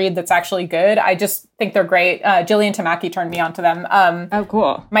relaxing to read that's actually good, I just think they're great. Jillian Tamaki turned me onto them. Oh,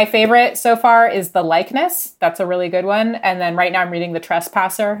 cool. My favorite so far is The Likeness. That's a really good one. And then right now I'm reading The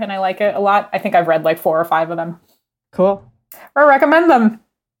Trespasser, and I like it a lot. I think I've read like 4 or 5 of them. Cool. I recommend them.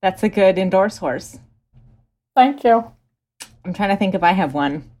 That's a good endorsed horse. Thank you. I'm trying to think if I have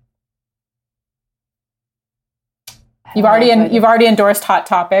one. You've already endorsed Hot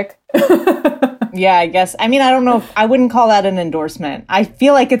Topic. Yeah, I guess. I mean, I don't know. I wouldn't call that an endorsement. I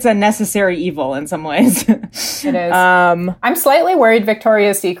feel like it's a necessary evil in some ways. It is. I'm slightly worried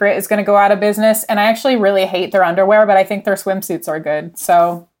Victoria's Secret is going to go out of business, and I actually really hate their underwear, but I think their swimsuits are good.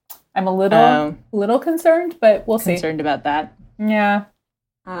 So I'm a little concerned, but we'll see. Concerned about that. Yeah.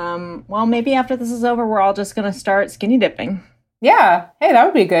 Well, maybe after this is over, we're all just going to start skinny dipping. Yeah. Hey, that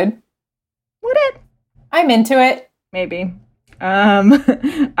would be good. Would it? I'm into it. Maybe. All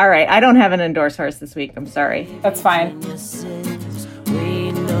right. I don't have an endorsed horse this week. I'm sorry. That's fine.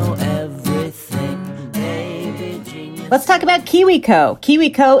 Let's talk about KiwiCo.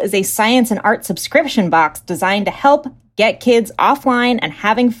 KiwiCo is a science and art subscription box designed to help get kids offline and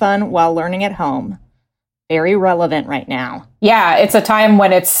having fun while learning at home. Very relevant right now. Yeah, it's a time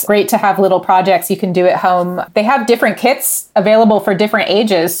when it's great to have little projects you can do at home. They have different kits available for different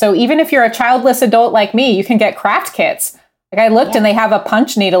ages. So even if you're a childless adult like me, you can get craft kits. Like I looked and they have a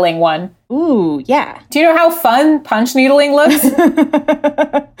punch needling one. Ooh, yeah. Do you know how fun punch needling looks?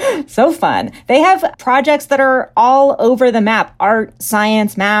 So fun. They have projects that are all over the map. Art,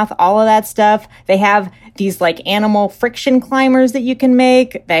 science, math, all of that stuff. They have these like animal friction climbers that you can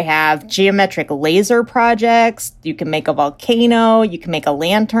make. They have geometric laser projects. You can make a volcano. You can make a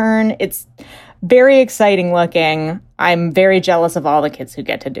lantern. It's very exciting looking. I'm very jealous of all the kids who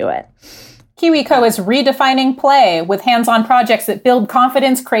get to do it. KiwiCo is redefining play with hands-on projects that build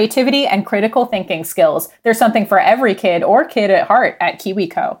confidence, creativity, and critical thinking skills. There's something for every kid or kid at heart at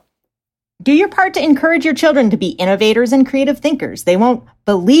KiwiCo. Do your part to encourage your children to be innovators and creative thinkers. They won't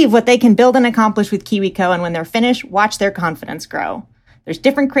believe what they can build and accomplish with KiwiCo, and when they're finished, watch their confidence grow. There's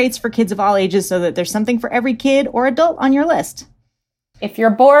different crates for kids of all ages so that there's something for every kid or adult on your list. If you're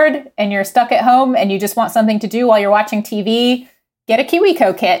bored and you're stuck at home and you just want something to do while you're watching TV, get a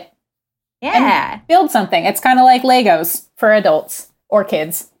KiwiCo kit. Yeah. And build something. It's kind of like Legos for adults or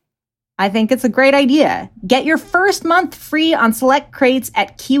kids. I think it's a great idea. Get your first month free on select crates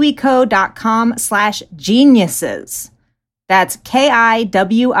at kiwico.com/geniuses. That's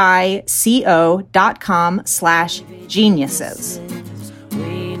KIWICO.com/geniuses.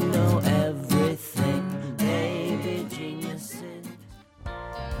 We know everything, baby geniuses.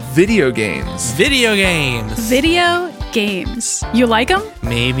 Video games. Video games. Video games. You like them?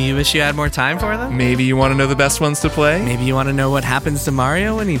 Maybe you wish you had more time for them? Maybe you want to know the best ones to play? Maybe you want to know what happens to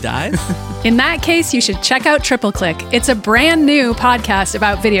Mario when he dies? In that case, you should check out Triple Click. It's a brand new podcast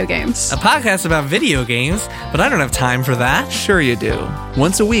about video games. A podcast about video games? But I don't have time for that. Sure you do.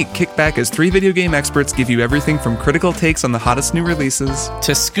 Once a week, kick back as 3 video game experts give you everything from critical takes on the hottest new releases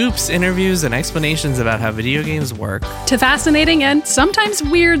to scoops, interviews, and explanations about how video games work. To fascinating and sometimes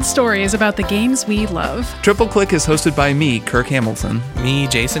weird stories about the games we love. Triple Click is hosted by me, Kirk Hamilton. Me,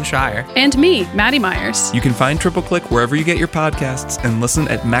 Jason Schreier. And me, Maddie Myers. You can find Triple Click wherever you get your podcasts and listen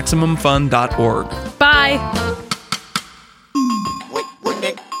at MaximumFun.org. Bye!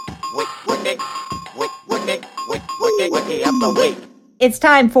 It's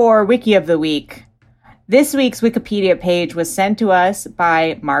time for Wiki of the Week. This week's Wikipedia page was sent to us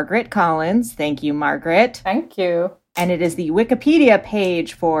by Margaret Collins. Thank you, Margaret. Thank you. And it is the Wikipedia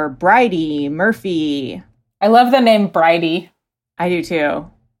page for Bridey Murphy. I love the name Bridey. I do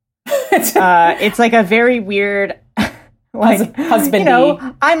too. It's like a very weird, like husbandy. You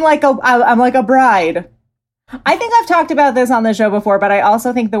know, I'm like a bride. I think I've talked about this on the show before, but I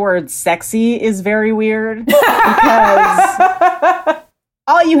also think the word sexy is very weird because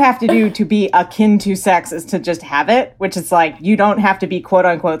all you have to do to be akin to sex is to just have it, which is like, you don't have to be quote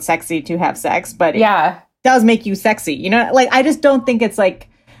unquote sexy to have sex, but it does make you sexy. You know, like, I just don't think it's like,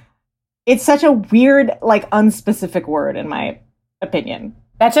 it's such a weird, like, unspecific word in my opinion.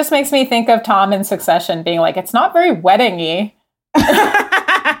 That just makes me think of Tom in Succession being like, it's not very wedding-y.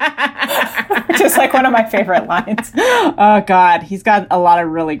 Which is like one of my favorite lines. Oh, God. He's got a lot of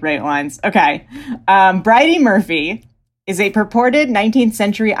really great lines. Okay. Bridey Murphy is a purported 19th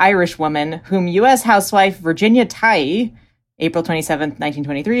century Irish woman whom U.S. housewife Virginia Tighe, April 27th,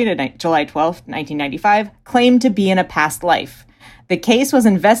 1923 to July 12th, 1995, claimed to be in a past life. The case was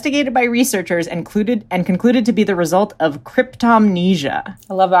investigated by researchers and concluded to be the result of cryptomnesia.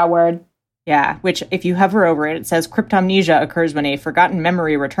 I love that word. Yeah, which if you hover over it, it says cryptomnesia occurs when a forgotten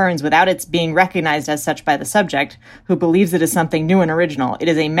memory returns without its being recognized as such by the subject, who believes it is something new and original. It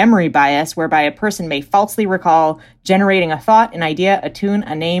is a memory bias whereby a person may falsely recall generating a thought, an idea, a tune,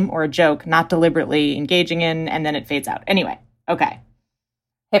 a name, or a joke, not deliberately engaging in, and then it fades out. Anyway, okay.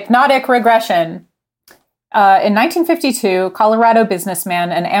 Hypnotic regression. In 1952, Colorado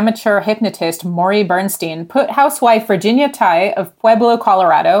businessman and amateur hypnotist Morey Bernstein put housewife Virginia Tighe of Pueblo,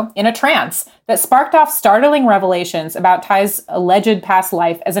 Colorado, in a trance that sparked off startling revelations about Tighe's alleged past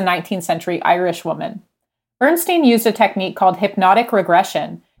life as a 19th century Irish woman. Bernstein used a technique called hypnotic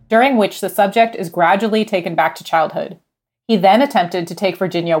regression, during which the subject is gradually taken back to childhood. He then attempted to take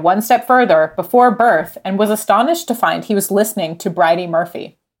Virginia one step further before birth and was astonished to find he was listening to Bridey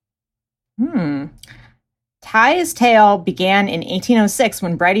Murphy. Tighe's tale began in 1806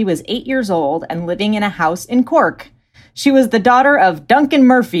 when Bridey was 8 years old and living in a house in Cork. She was the daughter of Duncan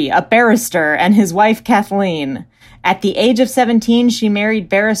Murphy, a barrister, and his wife Kathleen. At the age of 17, she married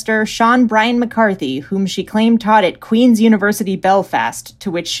barrister Sean Brian McCarthy, whom she claimed taught at Queen's University Belfast,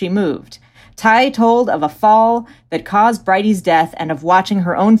 to which she moved. Tighe told of a fall that caused Bridey's death and of watching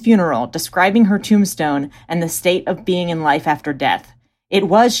her own funeral, describing her tombstone and the state of being in life after death. It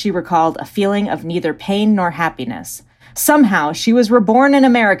was, she recalled, a feeling of neither pain nor happiness. Somehow, she was reborn in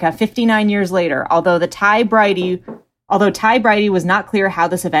America 59 years later, although Tighe Bridey was not clear how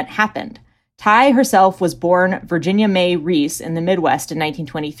this event happened. Tighe herself was born Virginia May Reese in the Midwest in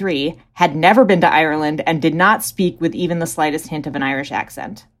 1923, had never been to Ireland, and did not speak with even the slightest hint of an Irish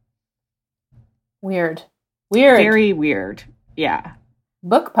accent. Weird. Very weird. Yeah.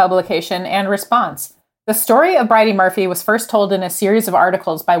 Book publication and response. The story of Bridey Murphy was first told in a series of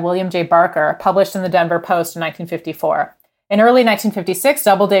articles by William J. Barker, published in the Denver Post in 1954. In early 1956,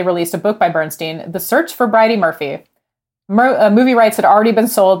 Doubleday released a book by Bernstein, The Search for Bridey Murphy. Movie rights had already been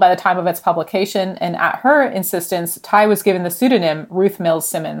sold by the time of its publication, and at her insistence, Tighe was given the pseudonym Ruth Mills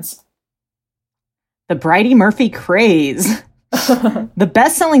Simmons. The Bridey Murphy craze. The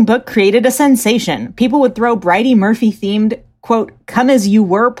best-selling book created a sensation. People would throw Bridey Murphy-themed, quote,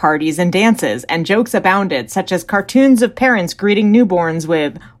 come-as-you-were parties and dances, and jokes abounded, such as cartoons of parents greeting newborns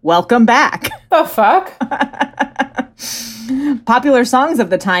with, welcome back. The fuck? Popular songs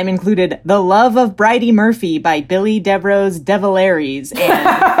of the time included The Love of Bridey Murphy by Billy Devereux Devillaries,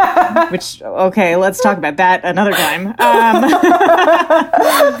 and, which, okay, let's talk about that another time.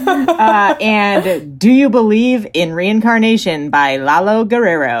 And Do You Believe in Reincarnation by Lalo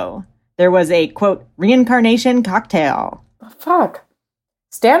Guerrero. There was a, quote, reincarnation cocktail. Fuck.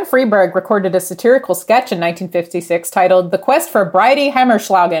 Stan Freberg recorded a satirical sketch in 1956 titled The Quest for Bridey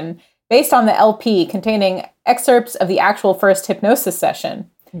Hammerschlagen, based on the LP containing excerpts of the actual first hypnosis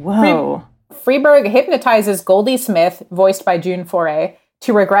session. Whoa. Freberg hypnotizes Goldie Smith, voiced by June Foray,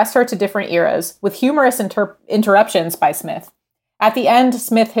 to regress her to different eras, with humorous interruptions by Smith. At the end,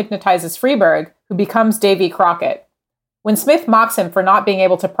 Smith hypnotizes Freberg, who becomes Davy Crockett. When Smith mocks him for not being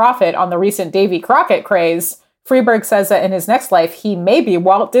able to profit on the recent Davy Crockett craze, Freberg says that in his next life, he may be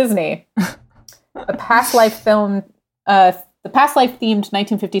Walt Disney. The past life themed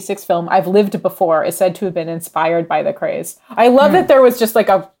 1956 film I've Lived Before is said to have been inspired by the craze. I love that there was just like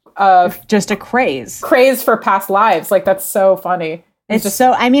a craze for past lives. Like, that's so funny. It's just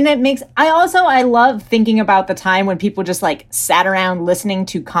so, I mean, I love thinking about the time when people just like sat around listening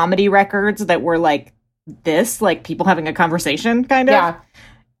to comedy records that were like this, like people having a conversation kind of. Yeah.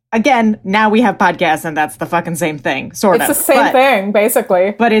 again, now we have podcasts and that's the fucking same thing, sort of. It's the same thing,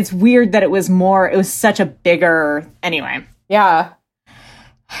 basically. But it's weird that it was such a bigger, anyway. Yeah.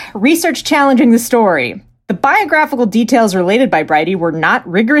 Research challenging the story. The biographical details related by Bridie were not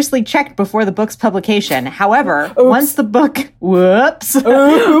rigorously checked before the book's publication. However, once the book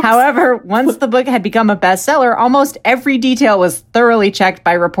had become a bestseller, almost every detail was thoroughly checked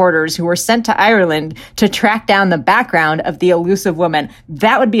by reporters who were sent to Ireland to track down the background of the elusive woman.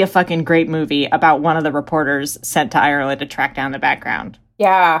 That would be a fucking great movie about one of the reporters sent to Ireland to track down the background.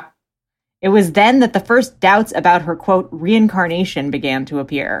 Yeah. It was then that the first doubts about her, quote, reincarnation began to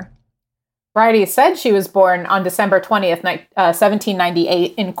appear. Bridie said she was born on December 20th,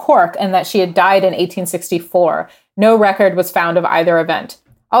 1798 in Cork, and that she had died in 1864. No record was found of either event.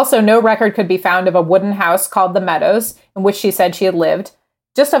 Also, no record could be found of a wooden house called the Meadows, in which she said she had lived,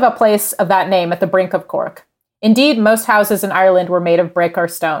 just of a place of that name at the brink of Cork. Indeed, most houses in Ireland were made of brick or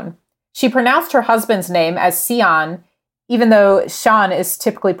stone. She pronounced her husband's name as Sion, even though Sean is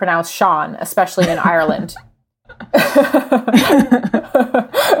typically pronounced Sean, especially in Ireland.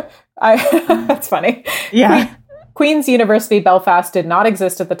 That's funny. Yeah. Queen's University Belfast did not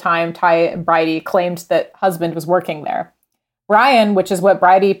exist at the time Tighe and Bridie claimed that husband was working there. Brian, which is what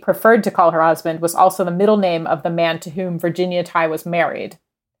Bridie preferred to call her husband, was also the middle name of the man to whom Virginia Tighe was married.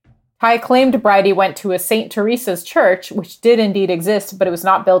 Tighe claimed Bridie went to a St. Teresa's church, which did indeed exist, but it was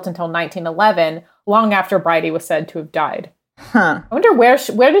not built until 1911, long after Bridie was said to have died. Huh. I wonder where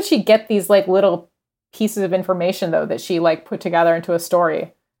did she get these like little pieces of information, though, that she like put together into a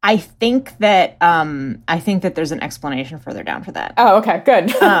story? I think that there's an explanation further down for that. Oh, okay,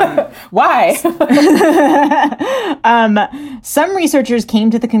 good. Why? Some researchers came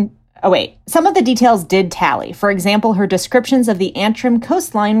to some of the details did tally. For example, her descriptions of the Antrim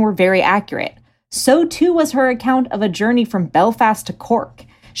coastline were very accurate. So too was her account of a journey from Belfast to Cork.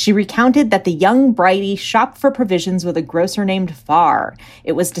 She recounted that the young Bridie shopped for provisions with a grocer named Farr.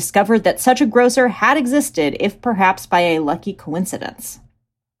 It was discovered that such a grocer had existed, if perhaps by a lucky coincidence.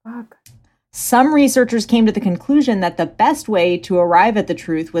 Fuck. Some researchers came to the conclusion that the best way to arrive at the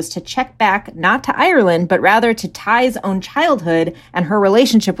truth was to check back not to Ireland, but rather to Tighe's own childhood and her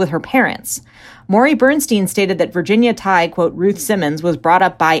relationship with her parents. Maury Bernstein stated that Virginia Tighe, quote, Ruth Simmons, was brought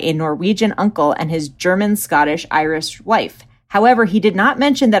up by a Norwegian uncle and his German, Scottish, Irish wife. However, he did not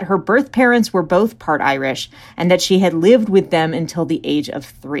mention that her birth parents were both part Irish and that she had lived with them until the age of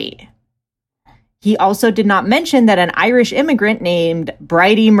 3. He also did not mention that an Irish immigrant named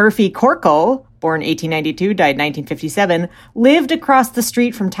Bridie Murphy Corkle, born 1892, died 1957, lived across the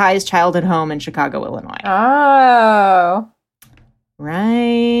street from Tighe's childhood home in Chicago, Illinois. Oh.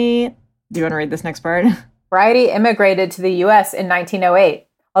 Right. Do you want to read this next part? Bridie immigrated to the U.S. in 1908.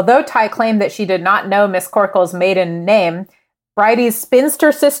 Although Tighe claimed that she did not know Miss Corkle's maiden name, Bridie's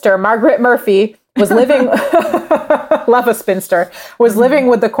spinster sister, Margaret Murphy, was living, love a spinster, was living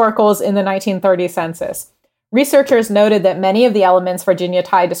with the Corkles in the 1930 census. Researchers noted that many of the elements Virginia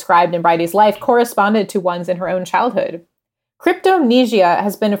Tighe described in Bridie's life corresponded to ones in her own childhood. Cryptomnesia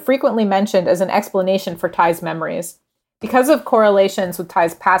has been frequently mentioned as an explanation for Tighe's memories. Because of correlations with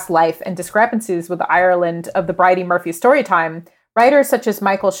Tighe's past life and discrepancies with the Ireland of the Bridie Murphy storytime, writers such as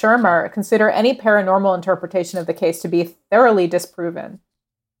Michael Shermer consider any paranormal interpretation of the case to be thoroughly disproven.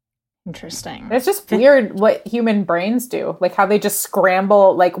 Interesting. It's just weird what human brains do, like how they just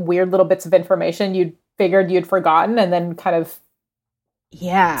scramble like weird little bits of information you'd figured you'd forgotten and then kind of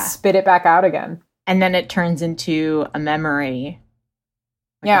spit it back out again. And then it turns into a memory.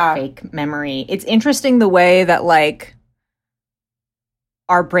 A fake memory. It's interesting the way that like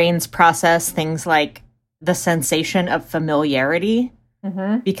our brains process things like the sensation of familiarity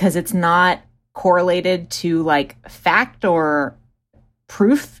because it's not correlated to like fact or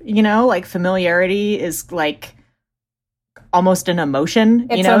proof, like familiarity is like almost an emotion,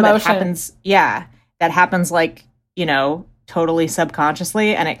 it's an emotion. That happens like, totally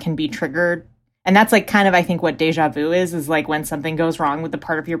subconsciously, and it can be triggered. And that's like kind of, I think, what deja vu is like when something goes wrong with the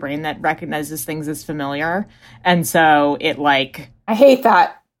part of your brain that recognizes things as familiar. And so it like, I hate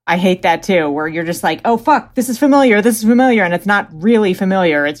that too, where you're just like, oh, fuck, this is familiar. And it's not really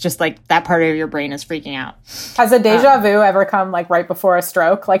familiar. It's just like that part of your brain is freaking out. Has a deja vu ever come like right before a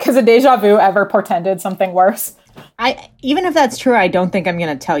stroke? Like, has a deja vu ever portended something worse? Even if that's true, I don't think I'm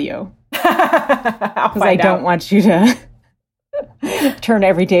going to tell you. Because I don't want you to turn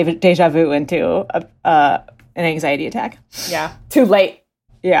every deja vu into an anxiety attack. Yeah, too late.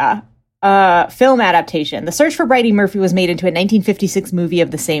 Yeah. Film adaptation. The Search for Bridie Murphy was made into a 1956 movie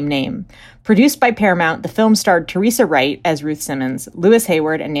of the same name. Produced by Paramount, the film starred Teresa Wright as Ruth Simmons, Lewis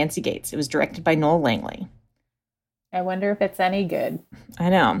Hayward, and Nancy Gates. It was directed by Noel Langley. I wonder if it's any good. I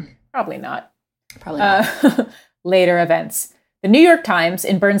know. Probably not. Probably not. Later events. The New York Times,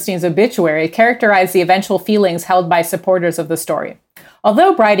 in Bernstein's obituary, characterized the eventual feelings held by supporters of the story.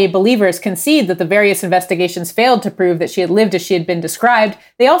 Although Bridey believers concede that the various investigations failed to prove that she had lived as she had been described,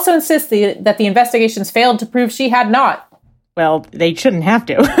 they also insist that the investigations failed to prove she had not. Well, they shouldn't have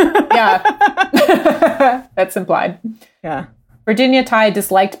to. Yeah. That's implied. Yeah. Virginia Tighe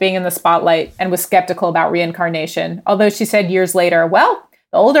disliked being in the spotlight and was skeptical about reincarnation, although she said years later, well,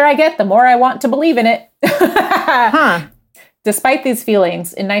 the older I get, the more I want to believe in it. Huh. Despite these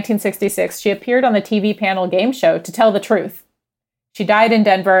feelings, in 1966, she appeared on the TV panel game show To Tell the Truth. She died in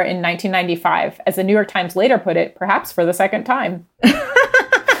Denver in 1995, as the New York Times later put it, perhaps for the second time.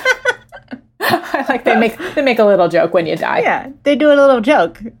 I like they make a little joke when you die. Yeah, they do a little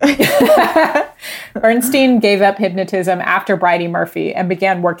joke. Bernstein gave up hypnotism after Bridey Murphy and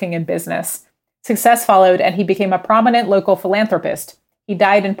began working in business. Success followed, and he became a prominent local philanthropist. He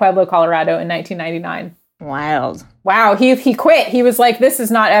died in Pueblo, Colorado in 1999. Wild. Wow, he quit. He was like, this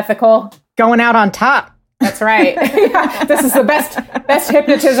is not ethical. Going out on top. That's right. Yeah, this is the best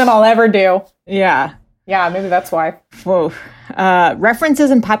hypnotism I'll ever do. Yeah. Yeah, maybe that's why. Whoa.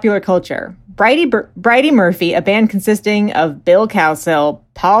 References in popular culture. Bridey Murphy, a band consisting of Bill Cowsill,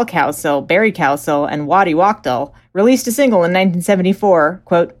 Paul Cowsill, Barry Cowsill, and Waddy Wachtel, released a single in 1974,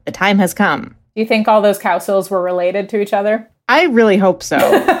 quote, "The Time Has Come." Do you think all those Cowsills were related to each other? I really hope so.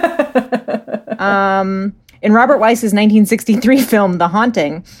 In Robert Weiss's 1963 film, The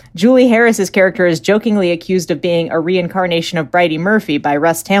Haunting, Julie Harris's character is jokingly accused of being a reincarnation of Bridey Murphy by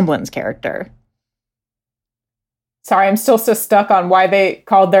Russ Tamblin's character. Sorry, I'm still so stuck on why they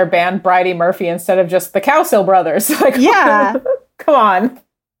called their band Bridey Murphy instead of just the Cowsill Brothers. Like, yeah. Come on.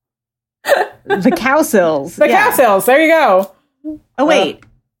 The Cowsills. The Cowsills. There you go. Oh, wait.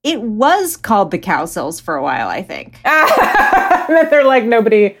 It was called the Cowsills for a while, I think. And then they're like,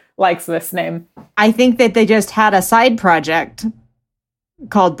 nobody likes this name. I think that they just had a side project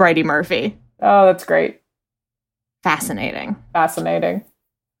called Bridey Murphy. Oh, that's great. Fascinating.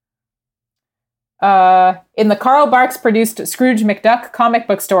 In the Carl Barks produced Scrooge McDuck comic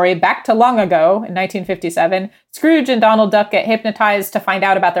book story Back to Long Ago in 1957, Scrooge and Donald Duck get hypnotized to find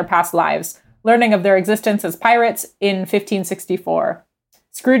out about their past lives, learning of their existence as pirates in 1564.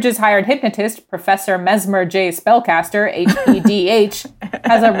 Scrooge's hired hypnotist, Professor Mesmer J. Spellcaster, HPDH,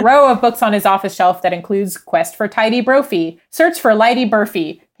 has a row of books on his office shelf that includes Quest for Tidy Brophy, Search for Lighty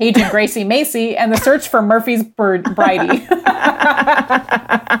Burfy, Paige and Gracie Macy, and The Search for Murphy's Bridey.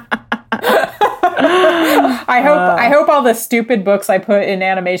 I hope all the stupid books I put in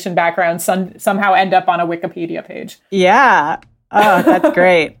animation backgrounds somehow end up on a Wikipedia page. Yeah. Oh, that's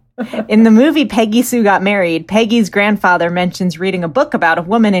great. In the movie Peggy Sue Got Married, Peggy's grandfather mentions reading a book about a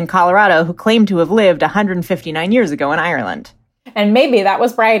woman in Colorado who claimed to have lived 159 years ago in Ireland. And maybe that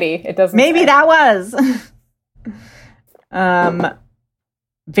was Bridey. It doesn't Maybe say. that was.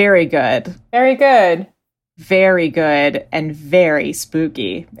 Very good. Very good. Very good and very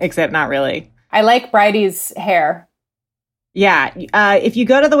spooky, except not really. I like Bridey's hair. Yeah. If you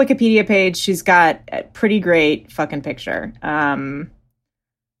go to the Wikipedia page, she's got a pretty great fucking picture.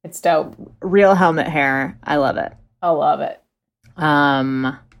 It's dope. Real helmet hair. I love it. I love it.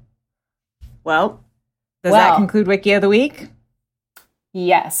 Well, does that conclude Wiki of the Week?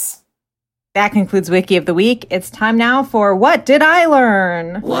 Yes. That concludes Wiki of the Week. It's time now for What Did I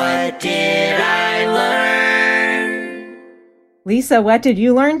Learn? What did I learn? Lisa, what did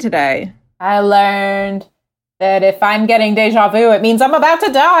you learn today? I learned that if I'm getting deja vu, it means I'm about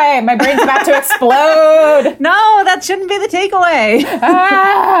to die. My brain's about to explode. No, that shouldn't be the takeaway.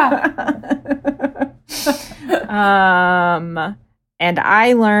 And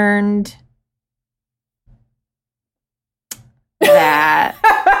I learned that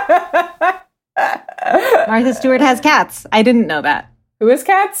Martha Stewart has cats. I didn't know that. Who is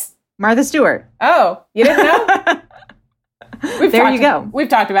cats? Martha Stewart. Oh, you didn't know? There you go. We've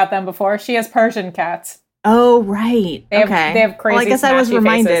talked about them before. She has Persian cats. Oh, right. They okay. Have crazy. Well, I guess I was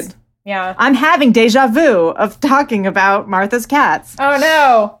reminded. Faces. Yeah. I'm having deja vu of talking about Martha's cats. Oh,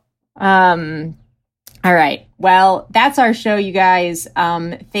 no. All right. Well, that's our show, you guys.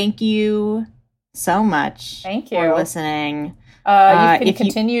 Thank you so much. Thank you for listening. You can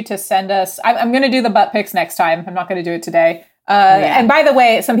continue to send us. I'm going to do the butt pics next time. I'm not going to do it today. And by the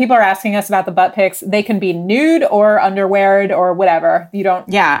way, some people are asking us about the butt pics. They can be nude or underweared or whatever. You don't.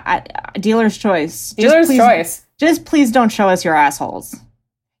 Yeah. Dealer's choice. Dealer's choice. Just please don't show us your assholes.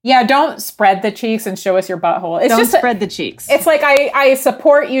 Yeah, don't spread the cheeks and show us your butthole. It's Don't just spread the cheeks. It's like I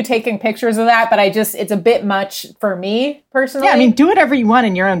support you taking pictures of that, but it's a bit much for me personally. Yeah, I mean, do whatever you want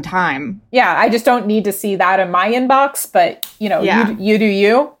in your own time. Yeah, I just don't need to see that in my inbox, but you do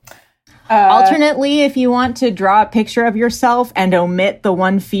you. Alternately, if you want to draw a picture of yourself and omit the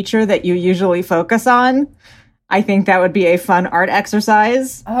one feature that you usually focus on, I think that would be a fun art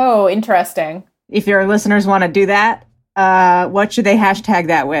exercise. Oh, interesting. If your listeners want to do that, what should they hashtag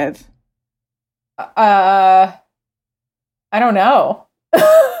that with? I don't know.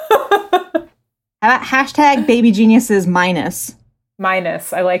 How about hashtag baby geniuses minus?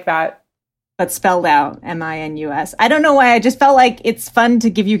 Minus. I like that. But spelled out, MINUS. I don't know why. I just felt like it's fun to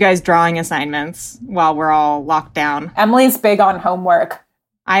give you guys drawing assignments while we're all locked down. Emily's big on homework.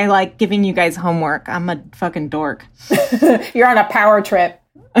 I like giving you guys homework. I'm a fucking dork. You're on a power trip.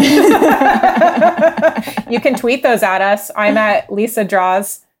 You can tweet those at us. I'm at Lisa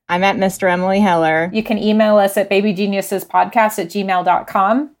Draws. I'm at Mr. Emily Heller. You can email us at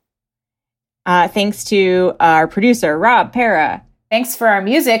babygeniusespodcast@gmail.com. Thanks to our producer, Rob Para. Thanks for our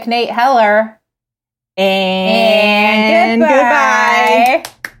music, Nate Heller. And goodbye.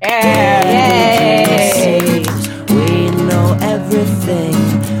 Yay. We know everything,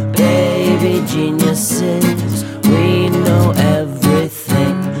 baby geniuses. We know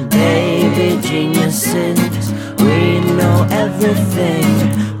everything, baby geniuses. We know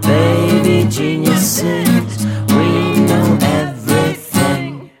everything, baby geniuses. We know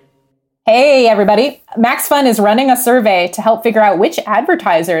everything. Hey, everybody. Max Fun is running a survey to help figure out which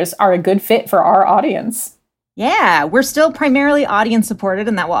advertisers are a good fit for our audience. Yeah, we're still primarily audience supported,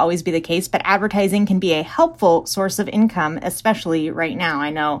 and that will always be the case, but advertising can be a helpful source of income, especially right now. I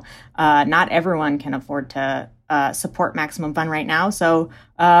know not everyone can afford to support Maximum Fun right now, so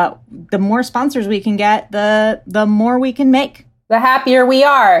the more sponsors we can get, the more we can make. The happier we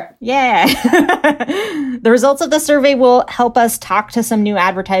are. Yeah. The results of the survey will help us talk to some new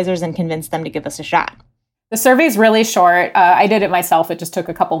advertisers and convince them to give us a shot. The survey's really short. I did it myself. It just took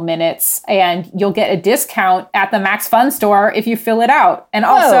a couple minutes. And you'll get a discount at the Max Fun store if you fill it out. And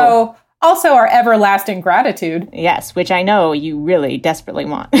also our everlasting gratitude. Yes, which I know you really desperately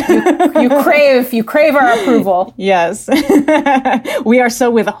want. You crave our approval. Yes. We are so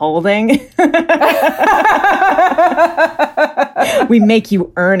withholding. We make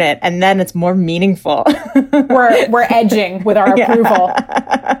you earn it, and then it's more meaningful. We're edging with our approval.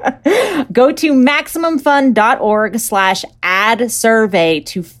 Go to MaximumFun.org/ad survey to